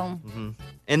 Oh.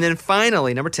 And then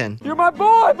finally, number 10. You're my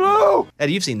boy, Blue.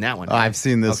 Eddie, you've seen that one. Oh, I've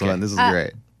seen this Okay. one. This is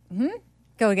great.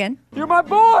 Go again. You're my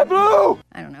boy, Blue.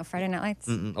 I don't know. Friday Night Lights.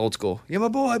 Old school. You're my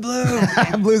boy, Blue.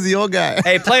 Blue's the old guy.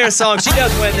 Hey, play her song. She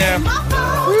does win there.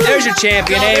 There's your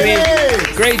champion, Amy.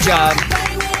 Great job.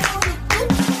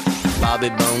 Bobby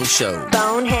Bone Show.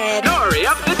 Bonehead. Story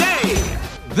of the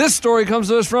day. This story comes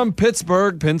to us from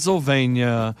Pittsburgh,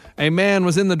 Pennsylvania. A man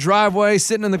was in the driveway,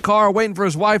 sitting in the car, waiting for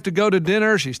his wife to go to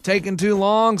dinner. She's taking too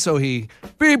long, so he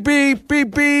beep, beep,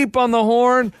 beep, beep on the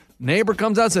horn. Neighbor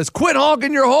comes out and says, "Quit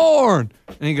honking your horn."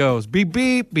 And he goes, beep,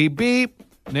 beep, beep, beep.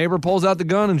 Neighbor pulls out the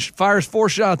gun and fires 4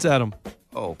 shots at him.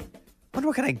 Oh. I wonder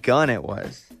what kind of gun it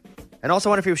was. And also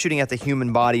wonder if he was shooting at the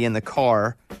human body in the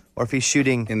car or if he's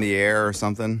shooting in the air or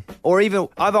something. Or even,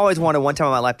 I've always wanted one time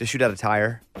in my life to shoot at a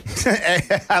tire.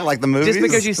 I like the movies. Just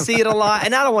because you see it a lot.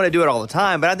 And I don't want to do it all the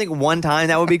time, but I think one time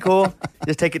that would be cool.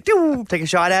 Just take a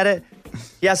shot at it.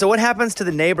 Yeah, so what happens to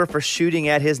the neighbor for shooting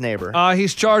at his neighbor?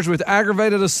 He's charged with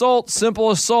aggravated assault,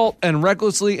 simple assault, and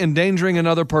recklessly endangering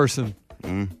another person.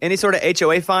 Any sort of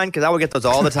HOA fine? Because I would get those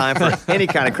all the time for any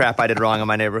kind of crap I did wrong in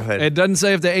my neighborhood. It doesn't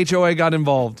say if the HOA got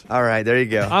involved. All right, there you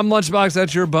go. I'm Lunchbox.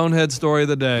 That's your bonehead story of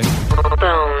the day.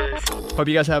 Hope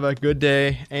you guys have a good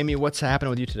day. Amy, what's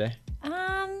happening with you today?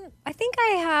 I think I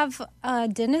have a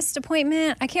dentist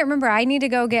appointment. I can't remember. I need to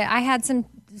go I had some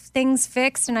things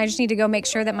fixed and I just need to go make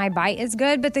sure that my bite is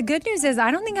good. But the good news is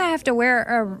I don't think I have to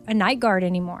wear a night guard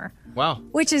anymore. Wow.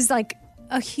 Which is like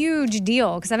a huge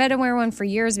deal because I've had to wear one for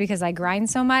years because I grind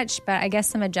so much. But I guess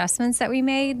some adjustments that we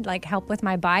made like help with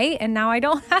my bite, and now I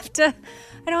don't have to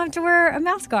wear a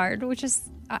mouth guard, which is,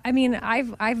 I mean,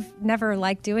 I've never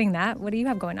liked doing that. What do you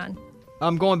have going on?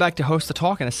 I'm going back to host the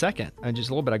talk in a second. Just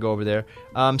a little bit I go over there.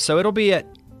 So it'll be at,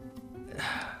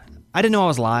 I didn't know I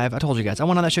was live. I told you guys. I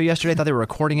went on that show yesterday. Thought they were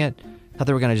recording it. Thought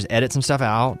they were going to just edit some stuff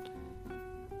out.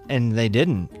 And they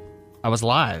didn't. I was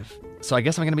live. So I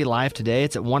guess I'm going to be live today.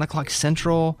 It's at 1 o'clock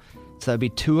Central. So that'd be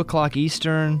 2 o'clock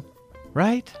Eastern.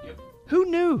 Right? Yep. Who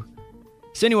knew?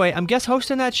 So anyway, I'm guest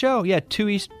hosting that show. Yeah,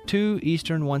 2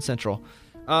 Eastern, 1 Central.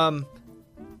 And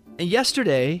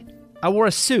yesterday, I wore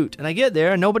a suit. And I get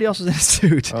there, and nobody else was in a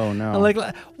suit. Oh, no. I'm like,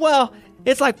 well,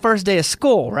 it's like first day of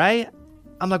school, right?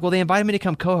 I'm like, well, they invited me to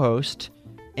come co-host.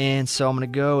 And so I'm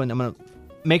going to go, and I'm going to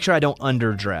make sure I don't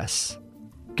underdress.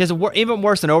 Because even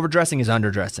worse than overdressing is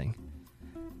underdressing.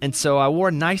 And so I wore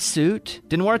a nice suit.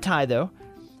 Didn't wear a tie, though.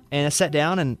 And I sat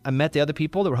down, and I met the other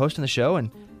people that were hosting the show. And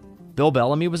Bill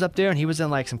Bellamy was up there, and he was in,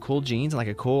 like, some cool jeans and, like,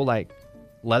 a cool, like,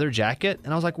 leather jacket.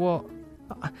 And I was like, well...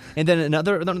 And then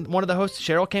one of the hosts,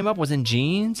 Cheryl, came up, was in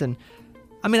jeans. And,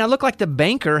 I mean, I looked like the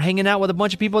banker hanging out with a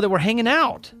bunch of people that were hanging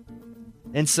out.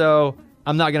 And so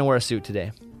I'm not going to wear a suit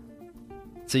today.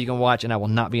 So you can watch, and I will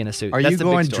not be in a suit. Are That's you the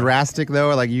big going story. drastic, though?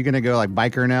 Or, like, you going to go, like,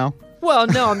 biker now? Well,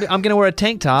 no, I'm going to wear a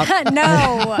tank top.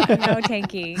 No,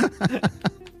 tanky.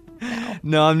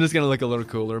 No, I'm just going to look a little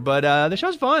cooler. But the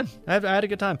show's fun. I had a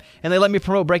good time. And they let me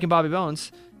promote Breaking Bobby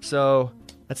Bones. So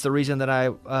that's the reason that I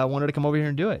wanted to come over here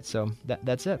and do it. So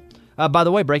that's it. By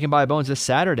the way, Breaking Bobby Bones this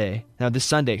Sunday,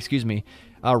 excuse me.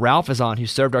 Ralph is on, who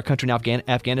served our country in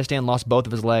Afghanistan, lost both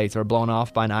of his legs. They were blown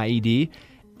off by an IED.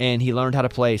 And he learned how to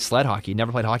play sled hockey.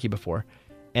 Never played hockey before.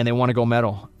 And they won a gold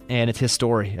medal. And it's his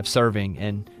story of serving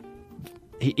and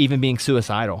even being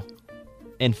suicidal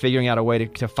and figuring out a way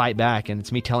to fight back. And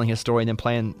it's me telling his story and then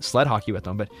playing sled hockey with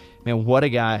him. But, man, what a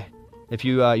guy. If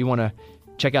you want to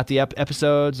check out the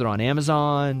episodes, they're on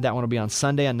Amazon. That one will be on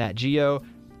Sunday on Nat Geo.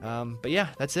 But, yeah,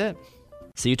 that's it.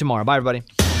 See you tomorrow. Bye, everybody.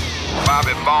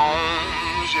 Bobby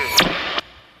Bones, yeah.